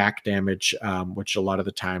that yak damage, which a lot of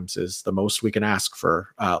the times is the most we can ask for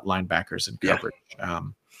linebackers in coverage.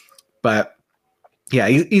 But yeah,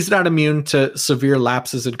 he's not immune to severe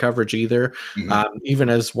lapses in coverage either. Even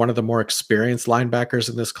as one of the more experienced linebackers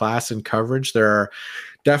in this class in coverage, there are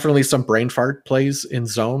definitely some brain fart plays in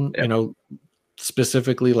zone,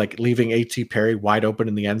 specifically like leaving A.T. Perry wide open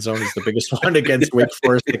in the end zone is the biggest one against Wake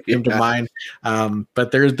Forest that came to mind.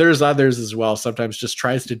 But there's others as well. Sometimes just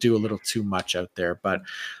tries to do a little too much out there. But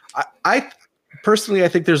I personally, I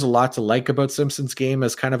think there's a lot to like about Simpson's game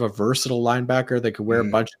as kind of a versatile linebacker that could wear a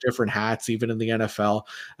bunch of different hats, even in the NFL.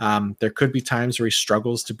 There could be times where he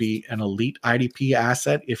struggles to be an elite IDP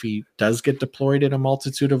asset if he does get deployed in a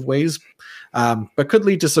multitude of ways, but could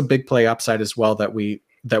lead to some big play upside as well that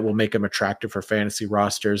will make him attractive for fantasy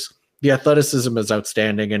rosters. The athleticism is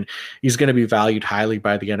outstanding, and he's going to be valued highly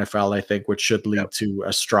by the NFL, I think, which should lead to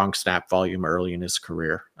a strong snap volume early in his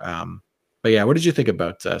career. But yeah, what did you think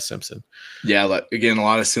about Simpson? Yeah, again, a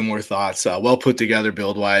lot of similar thoughts. Well put together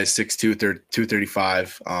build wise, 6'2",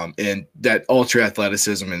 235, and that ultra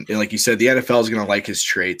athleticism. And like you said, the NFL is going to like his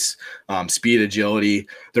traits, speed, agility,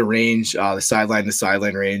 the range, the sideline to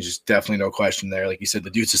sideline range is definitely no question there. Like you said, the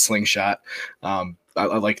dude's a slingshot. I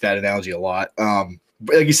like that analogy a lot.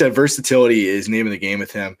 But like you said, versatility is name of the game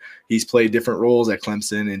with him. He's played different roles at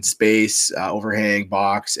Clemson in space, overhang,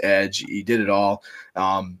 box, edge. He did it all.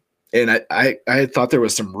 And I thought there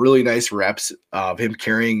was some really nice reps of him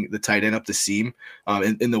carrying the tight end up the seam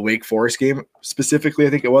in the Wake Forest game specifically. I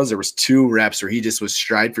think there was 2 reps where he just was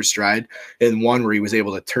stride for stride, and one where he was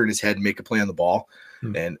able to turn his head and make a play on the ball.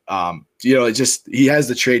 And he has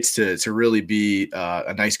the traits to really be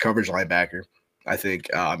a nice coverage linebacker. I think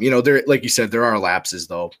there, like you said, there are lapses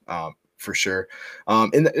though. For sure.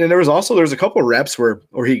 And there was a couple of reps where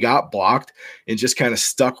he got blocked and just kind of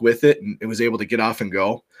stuck with it and was able to get off and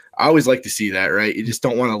go. I always like to see that, right? You just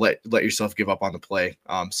don't want to let yourself give up on the play.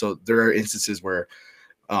 So there are instances where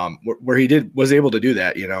where he was able to do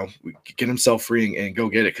that, get himself free and go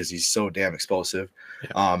get it because he's so damn explosive.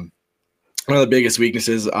 Yeah. One of the biggest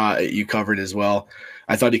weaknesses you covered as well.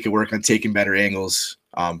 I thought he could work on taking better angles,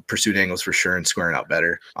 pursuit angles for sure, and squaring out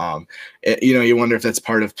better. You wonder if that's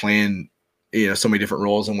part of playing, so many different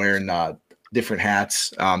roles and wearing different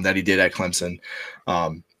hats that he did at Clemson. I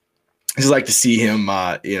just like to see him,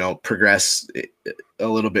 progress a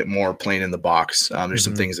little bit more playing in the box. There's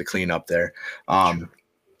some things to clean up there.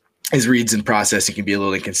 His reads and processing can be a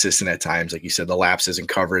little inconsistent at times. Like you said, the lapses in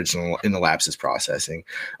coverage and in the lapses processing.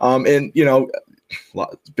 Been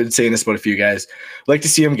saying this about a few guys. Like to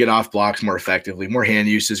see him get off blocks more effectively, more hand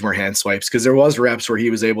uses, more hand swipes. Because there was reps where he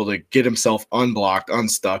was able to get himself unblocked,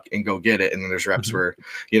 unstuck, and go get it. And then there's reps where,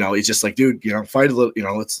 he's just like, dude, fight a little.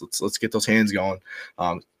 Let's get those hands going.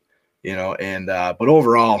 But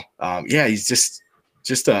overall, he's just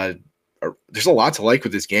there's a lot to like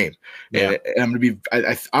with this game. Yeah. And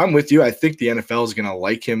I'm with you. I think the NFL is going to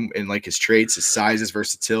like him and like his traits, his size, his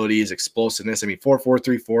versatility, his explosiveness. 4.4,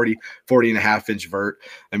 340, 40.5-inch vert.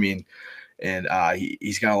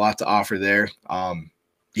 He's got a lot to offer there.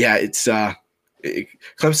 It's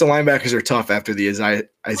Clemson linebackers are tough after the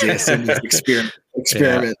Isaiah Simmons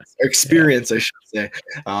experience, I should say.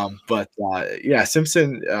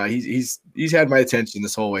 Simpson, he's had my attention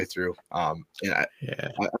this whole way through. I'd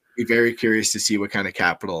be very curious to see what kind of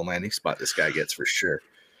capital and landing spot this guy gets for sure.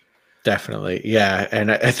 Definitely. Yeah.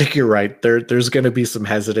 And I think you're right. There's going to be some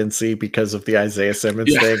hesitancy because of the Isaiah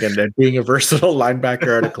Simmons thing and then being a versatile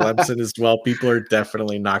linebacker out of Clemson as well. People are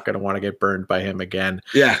definitely not going to want to get burned by him again.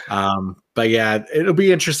 Yeah. But yeah, it'll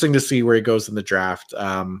be interesting to see where he goes in the draft.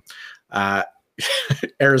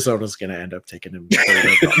 Arizona's going to end up taking him. But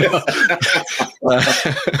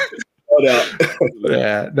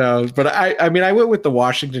I went with the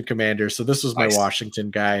Washington Commanders, so this was my Washington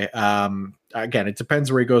guy. Again, it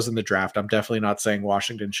depends where he goes in the draft. I'm definitely not saying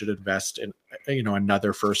Washington should invest in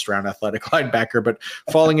another first round athletic linebacker, but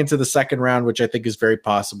falling into the second round, which I think is very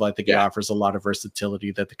possible. I think it offers a lot of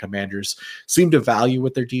versatility that the Commanders seem to value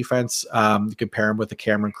with their defense. You can pair him with a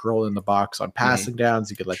Cameron Curl in the box on passing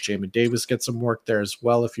downs. You could let Jamin Davis get some work there as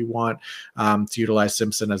well if you want to utilize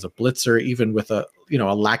Simpson as a blitzer, even with a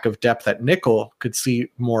lack of depth at nickel. Could see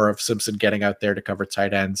more of Simpson getting out there to cover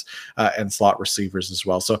tight ends and slot receivers as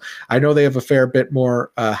well. So I know they have a fair bit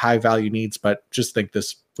more high value needs, but just think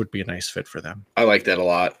this would be a nice fit for them. I like that a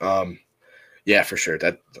lot. For sure.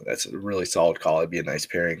 That's a really solid call. It'd be a nice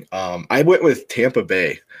pairing. I went with Tampa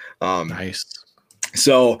Bay. Nice.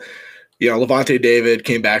 So, Levante David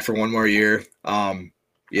came back for one more year.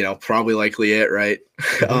 Probably likely it, right?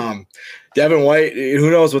 Devin White, who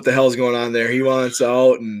knows what the hell is going on there? He wants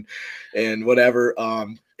out and whatever.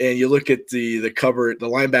 And you look at the cupboard, the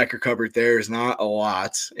linebacker cupboard there is not a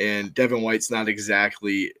lot. And Devin White's not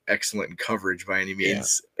exactly excellent in coverage by any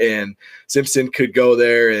means. Yeah. And Simpson could go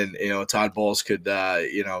there and, Todd Bowles could,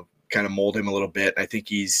 kind of mold him a little bit. I think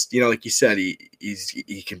he's, like you said,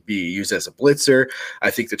 he can be used as a blitzer. I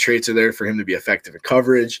think the traits are there for him to be effective in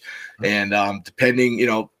coverage. And depending,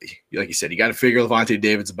 like you said, you got to figure Levante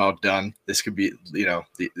David's about done. This could be,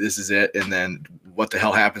 this is it. And then what the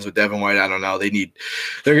hell happens with Devin White? I don't know. They're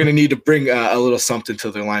going to need to bring a little something to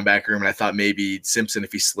their linebacker room. And I thought maybe Simpson,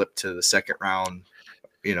 if he slipped to the second round,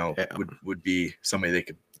 would be somebody they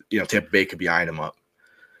could, Tampa Bay could be eyeing him up.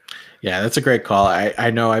 Yeah, that's a great call. I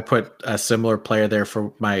know I put a similar player there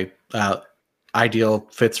for my ideal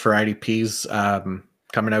fits for IDPs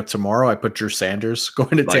coming out tomorrow. I put Drew Sanders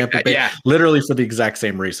going to Tampa Bay, literally for the exact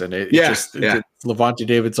same reason. Levante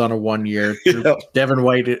David's on a 1 year. Devin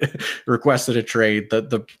White requested a trade.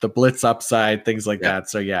 The blitz upside, things like that.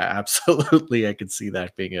 So yeah, absolutely, I could see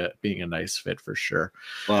that being a nice fit for sure.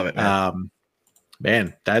 Love it, man.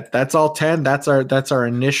 Man, that's all 10. That's our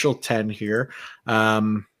initial 10 here.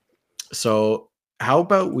 So how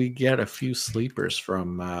about we get a few sleepers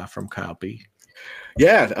from Kyle B?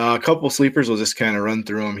 Yeah, a couple sleepers. We'll just kind of run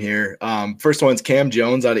through them here. First one's Cam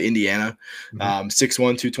Jones out of Indiana,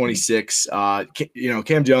 6'1", 226.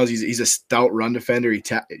 Cam Jones, he's a stout run defender. He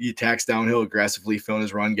attacks downhill aggressively, filling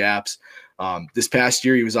his run gaps. This past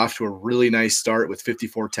year, he was off to a really nice start with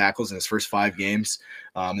 54 tackles in his first 5 games.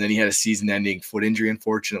 Then he had a season-ending foot injury,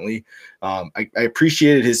 unfortunately. I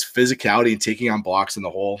appreciated his physicality and taking on blocks in the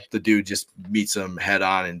hole. The dude just meets him head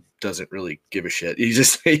on and doesn't really give a shit.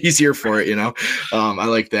 He's here for it, I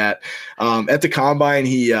like that. At the combine,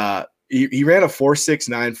 he ran a 4.6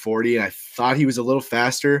 940, and I thought he was a little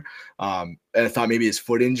faster. And I thought maybe his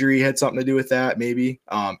foot injury had something to do with that, maybe.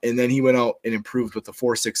 And then he went out and improved with the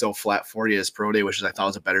 4.60 flat 40 as pro day, which I thought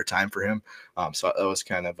was a better time for him. So that was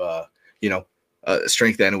kind of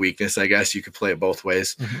strength and a weakness. I guess you could play it both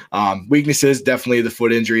ways. Weaknesses, definitely the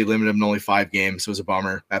foot injury limited him to only 5 games. So it was a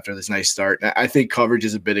bummer after this nice start. I think coverage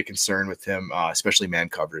is a bit of concern with him, especially man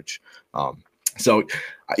coverage. So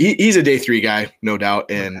he's a day 3 guy, no doubt.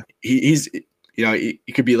 And he's, he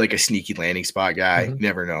could be like a sneaky landing spot guy. You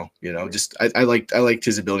never know, just, I liked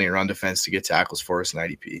his ability in run defense to get tackles for us in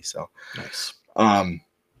IDP. So nice.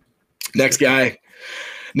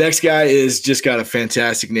 Next guy is just got a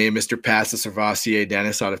fantastic name, Mr. Pass the Servassier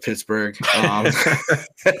Dennis out of Pittsburgh.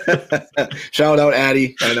 Shout out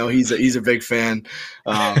Addy. I know he's a big fan.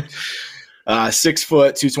 6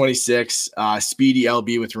 foot, 226, speedy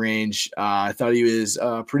LB with range. I thought he was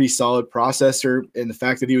a pretty solid processor, and the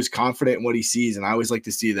fact that he was confident in what he sees, and I always like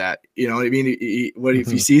to see that. You know what I mean? If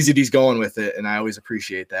he sees it, he's going with it, and I always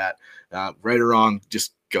appreciate that. Right or wrong,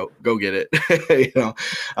 just go get it.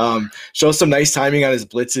 Shows some nice timing on his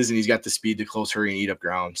blitzes, and he's got the speed to close, hurry, and eat up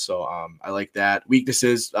ground. So I like that.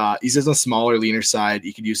 Weaknesses, he's on the smaller, leaner side.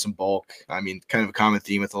 He could use some bulk. I mean, kind of a common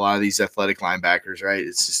theme with a lot of these athletic linebackers, right?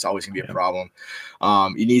 It's just always gonna be a problem.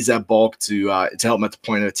 He needs that bulk to help him at the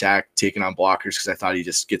point of attack, taking on blockers, because I thought he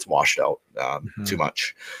just gets washed out too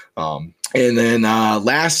much. And then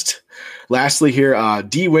lastly here,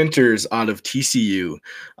 D Winters out of TCU.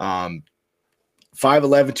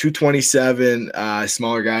 5'11", 227,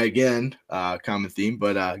 smaller guy again, common theme,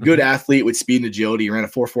 but good athlete with speed and agility. He ran a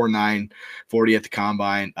 4.49 40 at the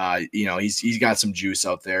combine. He's got some juice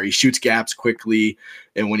out there. He shoots gaps quickly,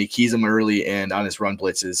 and when he keys them early and on his run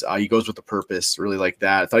blitzes, he goes with the purpose. Really like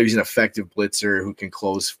that. I thought he was an effective blitzer who can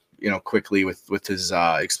close quickly with his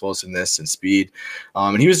explosiveness and speed.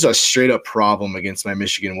 And he was a straight up problem against my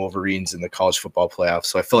Michigan Wolverines in the college football playoffs.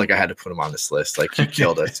 So I feel like I had to put him on this list. Like, he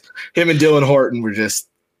killed us. Him and Dylan Horton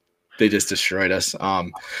they just destroyed us.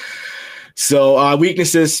 So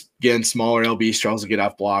weaknesses, again, smaller LB, struggles to get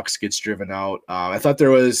off blocks, gets driven out. I thought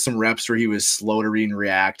there was some reps where he was slow to read and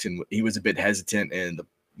react, and he was a bit hesitant. And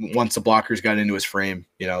once the blockers got into his frame,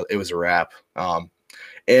 it was a wrap.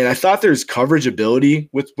 And I thought there's coverage ability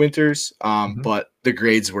with Winters, but the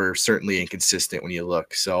grades were certainly inconsistent when you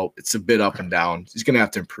look. So it's a bit up and down. He's going to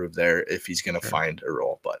have to improve there if he's going to find a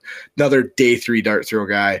role. But another day 3 dart throw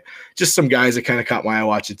guy, just some guys that kind of caught my eye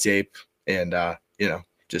watching tape, and,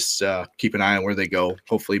 just keep an eye on where they go.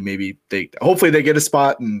 Hopefully they get a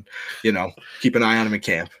spot, and, keep an eye on them in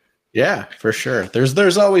camp. Yeah, for sure.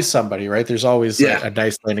 There's always somebody, right? There's always a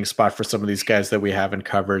nice landing spot for some of these guys that we haven't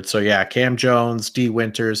covered. So yeah, Cam Jones, D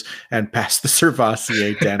Winters, and Pass the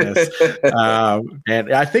Servassier Dennis.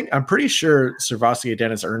 And I'm pretty sure Servassier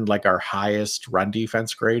Dennis earned like our highest run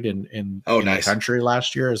defense grade in the country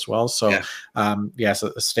last year as well. So so a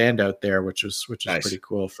standout there, which is nice. Pretty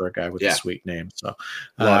cool for a guy with a sweet name. So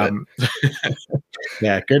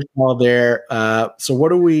yeah, good call there. So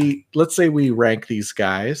let's say we rank these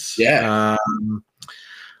guys. Yeah.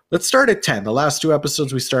 Let's start at 10. The last 2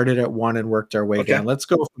 episodes we started at 1 and worked our way down. Let's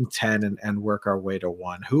go from 10 and work our way to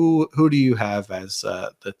 1. Who do you have as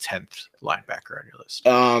the 10th linebacker on your list?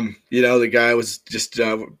 The guy was just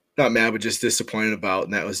not mad, but just disappointed about,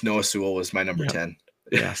 and that was Noah Sewell was my number 10.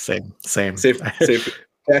 Yeah, same. Safe.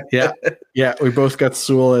 Yeah. We both got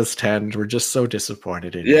Sewell as 10. We're just so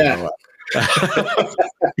disappointed in Noah.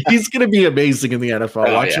 He's going to be amazing in the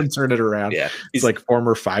NFL. Watch him turn it around. Yeah. He's like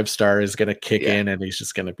former 5-star is going to kick in, and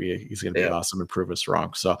he's going to be awesome and prove us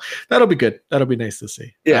wrong. So that'll be good. That'll be nice to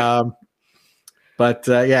see. Yeah. But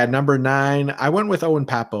number 9, I went with Owen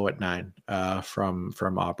Papo at 9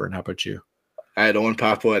 from Auburn. How about you? I had Owen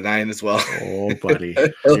Papo at 9 as well. Oh, buddy.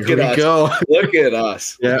 Here we go. Look at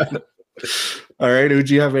us. Yeah. All right. Who'd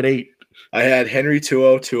you have at 8? I had Henry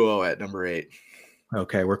Tuo at number 8.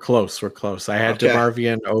 Okay, we're close. I had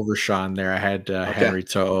DeMarvion Overshawn there. I had Henry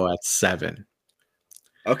To'o at 7.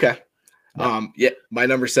 Okay. My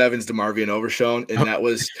number 7 is DeMarvion Overshawn, and that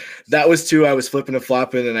was 2. I was flipping and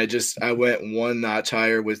flopping, and I went one notch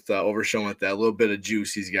higher with Overshawn with that little bit of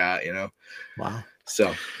juice he's got, Wow.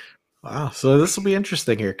 So this will be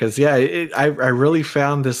interesting here because I really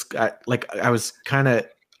found this. I was kind of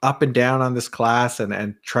up and down on this class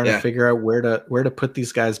and trying to figure out where to put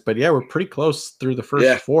these guys. But we're pretty close through the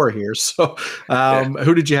first 4 here. So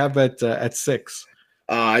who did you have at 6?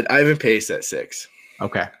 Ivan Pace at 6.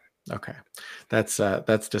 Okay.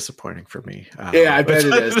 That's disappointing for me. I bet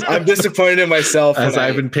it is. I'm disappointed in myself. As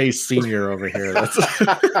Ivan Pace Sr. over here. That's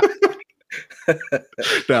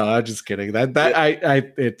no, I'm just kidding.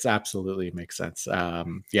 It's absolutely makes sense.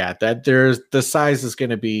 That there's the size is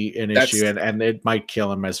going to be an issue, and it might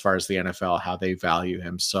kill him as far as the NFL how they value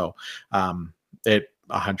him. So, it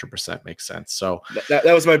 100% makes sense. So that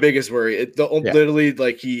was my biggest worry. Literally,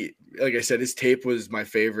 like I said, his tape was my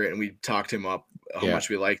favorite, and we talked him up how much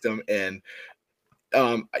we liked him. And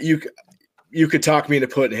you could talk me into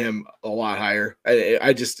putting him a lot higher.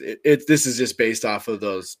 This is just based off of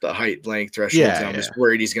the height, length thresholds. And I'm just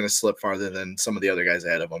worried he's going to slip farther than some of the other guys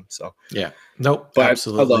ahead of him. So nope, but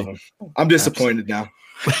absolutely. I love him. I'm disappointed now.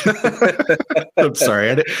 I'm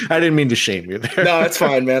sorry. I didn't mean to shame you there. No, it's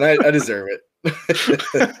fine, man. I deserve it.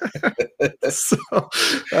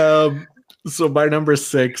 So my number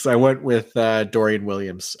 6, I went with Dorian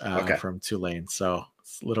Williams from Tulane. So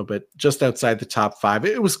it's a little bit just outside the top 5.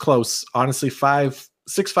 It was close. Honestly, 6,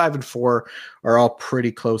 5, and 4 are all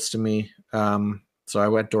pretty close to me. So I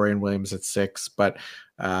went Dorian Williams at 6, but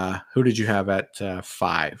who did you have at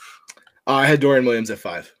 5? I had Dorian Williams at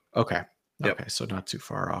 5. Okay. Yep. Okay, so not too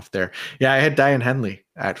far off there. Yeah, I had Diane Henley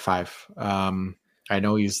at 5. I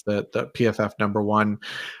know he's the PFF number 1.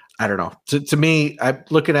 I don't know. To me, I'm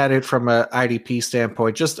looking at it from a IDP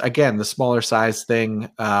standpoint. Just again, the smaller size thing.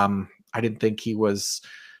 I didn't think he was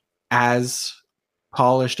as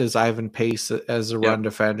polished as Ivan Pace as a run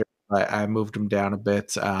defender. I moved him down a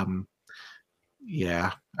bit. I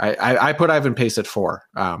put Ivan Pace at 4.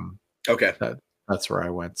 Okay, that's where I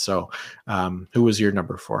went. So, who was your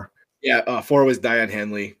number 4? Yeah, 4 was Diane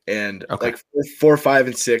Henley, and like 4, 5,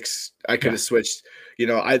 and 6, I could have switched.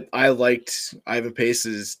 I liked Ivan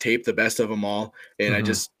Pace's tape the best of them all, and I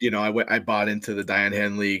just I bought into the Diane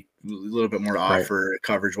Henley a little bit more offer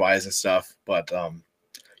coverage wise and stuff. But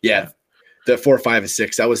the 4, 5, and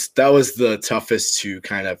 6 that was the toughest to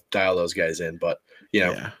kind of dial those guys in. But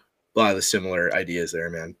a lot of the similar ideas there,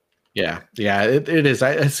 man. Yeah, it is.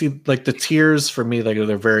 I see like the tiers for me, like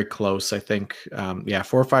they're very close. I think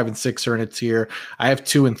 4, 5, and 6 are in a tier. I have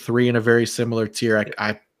 2 and 3 in a very similar tier.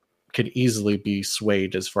 I could easily be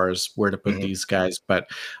swayed as far as where to put these guys, but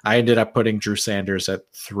I ended up putting Drew Sanders at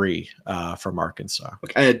 3 from Arkansas.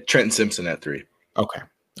 Okay. I had Trenton Simpson at 3. Okay.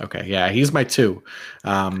 Yeah, he's my 2.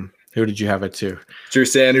 Who did you have at 2? Drew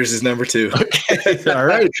Sanders is number 2. Okay. All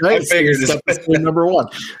right. I figured it's number 1.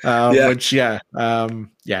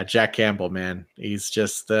 Jack Campbell, man. He's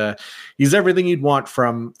just he's everything you'd want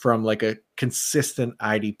from like a consistent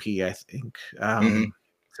IDP, I think. To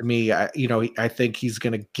me, I think he's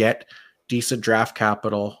going to get decent draft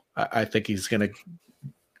capital. I think he's going to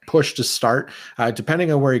push to start,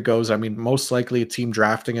 depending on where he goes. I mean, most likely a team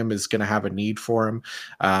drafting him is going to have a need for him.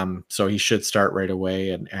 So he should start right away.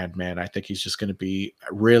 And man, I think he's just going to be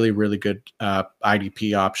a really, really good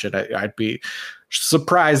IDP option. I'd be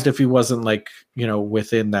surprised if he wasn't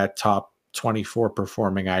within that top 24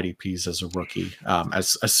 performing IDPs as a rookie,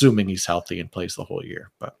 assuming he's healthy and plays the whole year.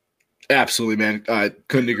 But absolutely, man. I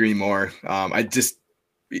couldn't agree more. I just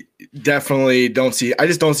definitely don't see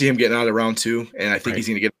him getting out of round 2, and I think he's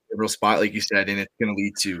going to get a real spot, like you said, and it's going to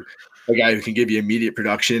lead to a guy who can give you immediate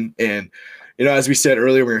production. And as we said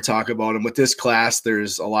earlier, we were talking about him with this class,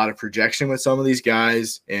 there's a lot of projection with some of these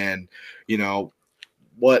guys, and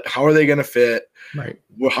how are they going to fit? Right.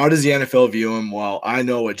 Well, how does the NFL view him? Well, I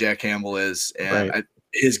know what Jack Campbell is, and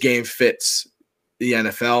his game fits the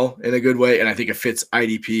NFL in a good way, and I think it fits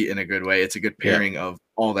IDP in a good way. It's a good pairing of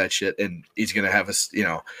all that shit, and he's going to have us,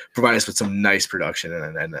 provide us with some nice production.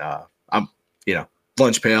 And I'm,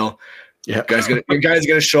 lunch pail. Yeah, your guy's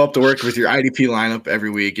gonna show up to work with your IDP lineup every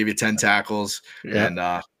week, give you 10 tackles, and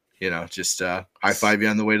just high five you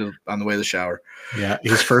on the way to the shower. Yeah,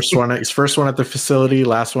 his first one at the facility,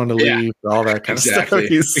 last one to leave, all that kind of stuff.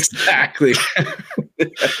 Exactly.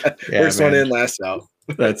 First one in, last out.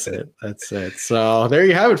 That's it. So there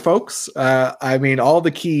you have it, folks. I mean, all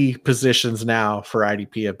the key positions now for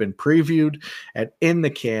IDP have been previewed and in the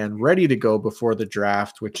can, ready to go before the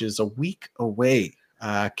draft, which is a week away.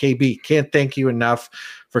 KB, can't thank you enough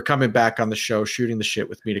for coming back on the show, shooting the shit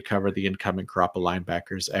with me to cover the incoming crop of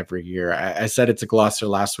linebackers every year. I said it's a Gloucester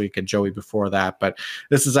last week and Joey before that, but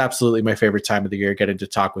this is absolutely my favorite time of the year, getting to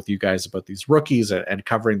talk with you guys about these rookies and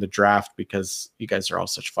covering the draft, because you guys are all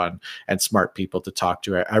such fun and smart people to talk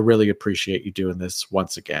to. I really appreciate you doing this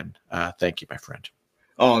once again. Thank you, my friend.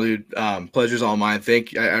 Oh, dude, pleasure's all mine.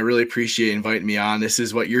 I really appreciate inviting me on. This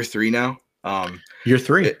is year 3 now. Year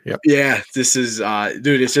 3. Yep. Yeah, this is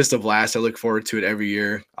dude, it's just a blast. I look forward to it every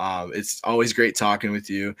year. It's always great talking with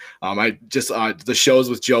you. I just the shows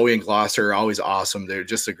with Joey and Gloucester are always awesome. They're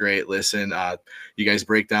just a great listen. You guys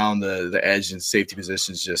break down the edge and safety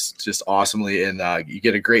positions just awesomely, and you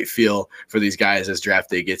get a great feel for these guys as draft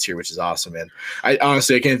day gets here, which is awesome. And I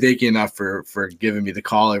honestly can't thank you enough for giving me the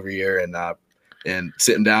call every year, and and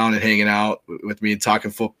sitting down and hanging out with me and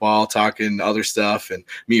talking football, talking other stuff, and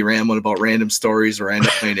me rambling about random stories where I end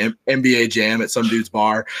up playing NBA Jam at some dude's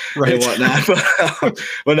bar and whatnot.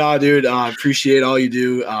 But no, dude, appreciate all you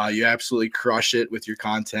do. You absolutely crush it with your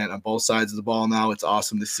content on both sides of the ball now. It's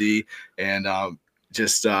awesome to see. And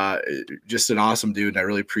just an awesome dude. And I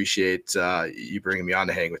really appreciate you bringing me on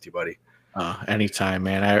to hang with you, buddy. Anytime,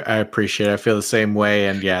 man. I appreciate it. I feel the same way.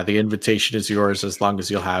 And yeah, the invitation is yours as long as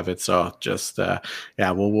you'll have it. So just,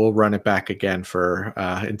 we'll run it back again for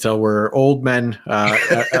until we're old men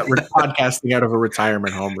podcasting out of a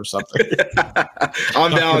retirement home or something.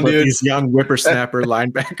 I'm down, dude. These young whippersnapper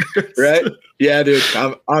linebackers. Right? Yeah, dude.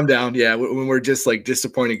 I'm down. Yeah. When we're just like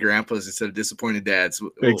disappointed grandpas instead of disappointed dads.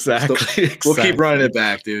 Exactly. We'll keep running it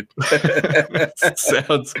back, dude.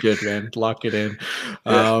 Sounds good, man. Lock it in.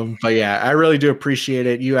 But yeah, I really do appreciate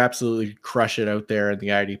it. You absolutely crush it out there in the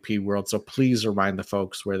IDP world. So please remind the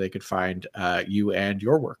folks where they could find you and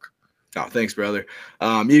your work. Oh, thanks, brother.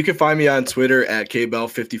 You can find me on Twitter at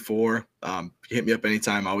KBell54. Hit me up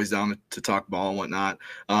anytime. Always down to talk ball and whatnot.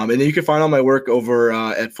 And then you can find all my work over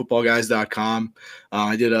at footballguys.com.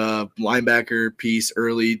 I did a linebacker piece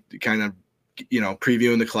early, kind of,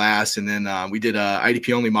 previewing the class, and then we did a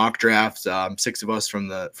IDP only mock draft. 6 of us from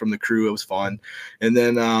the crew. It was fun. And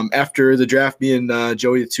then after the draft, me and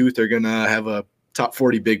Joey the Tooth are gonna have a top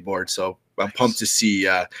 40 big board. So I'm pumped to see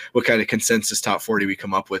what kind of consensus top 40 we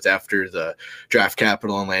come up with after the draft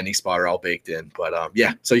capital and landing spot are all baked in. But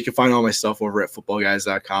so you can find all my stuff over at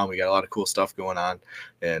footballguys.com. We got a lot of cool stuff going on.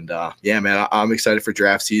 And man, I'm excited for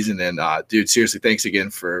draft season. And dude, seriously, thanks again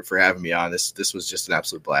for having me on. This was just an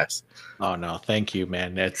absolute blast. Oh no, thank you,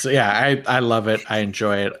 man. I love it. I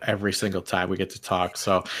enjoy it every single time we get to talk.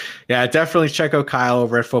 So yeah, definitely check out Kyle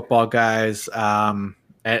over at Football Guys.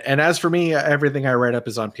 And as for me, everything I write up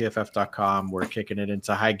is on pff.com. We're kicking it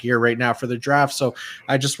into high gear right now for the draft. So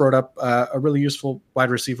I just wrote up a really useful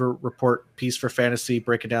wide receiver report piece for fantasy,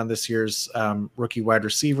 breaking down this year's rookie wide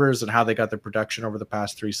receivers and how they got their production over the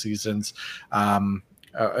past 3 seasons.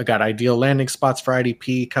 I got ideal landing spots for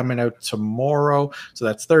IDP coming out tomorrow. So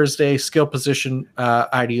that's Thursday. Skill position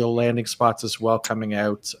ideal landing spots as well coming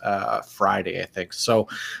out Friday, I think. So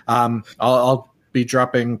I'll be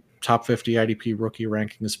dropping top 50 IDP rookie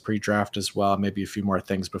rankings pre-draft as well. Maybe a few more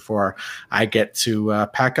things before I get to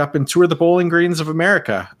pack up and tour the Bowling Greens of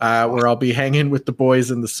America, where I'll be hanging with the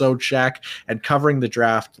boys in the Sode Shack and covering the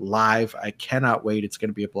draft live. I cannot wait. It's going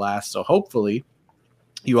to be a blast. So hopefully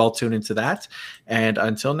you all tune into that. And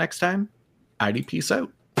until next time, IDP's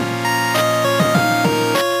out.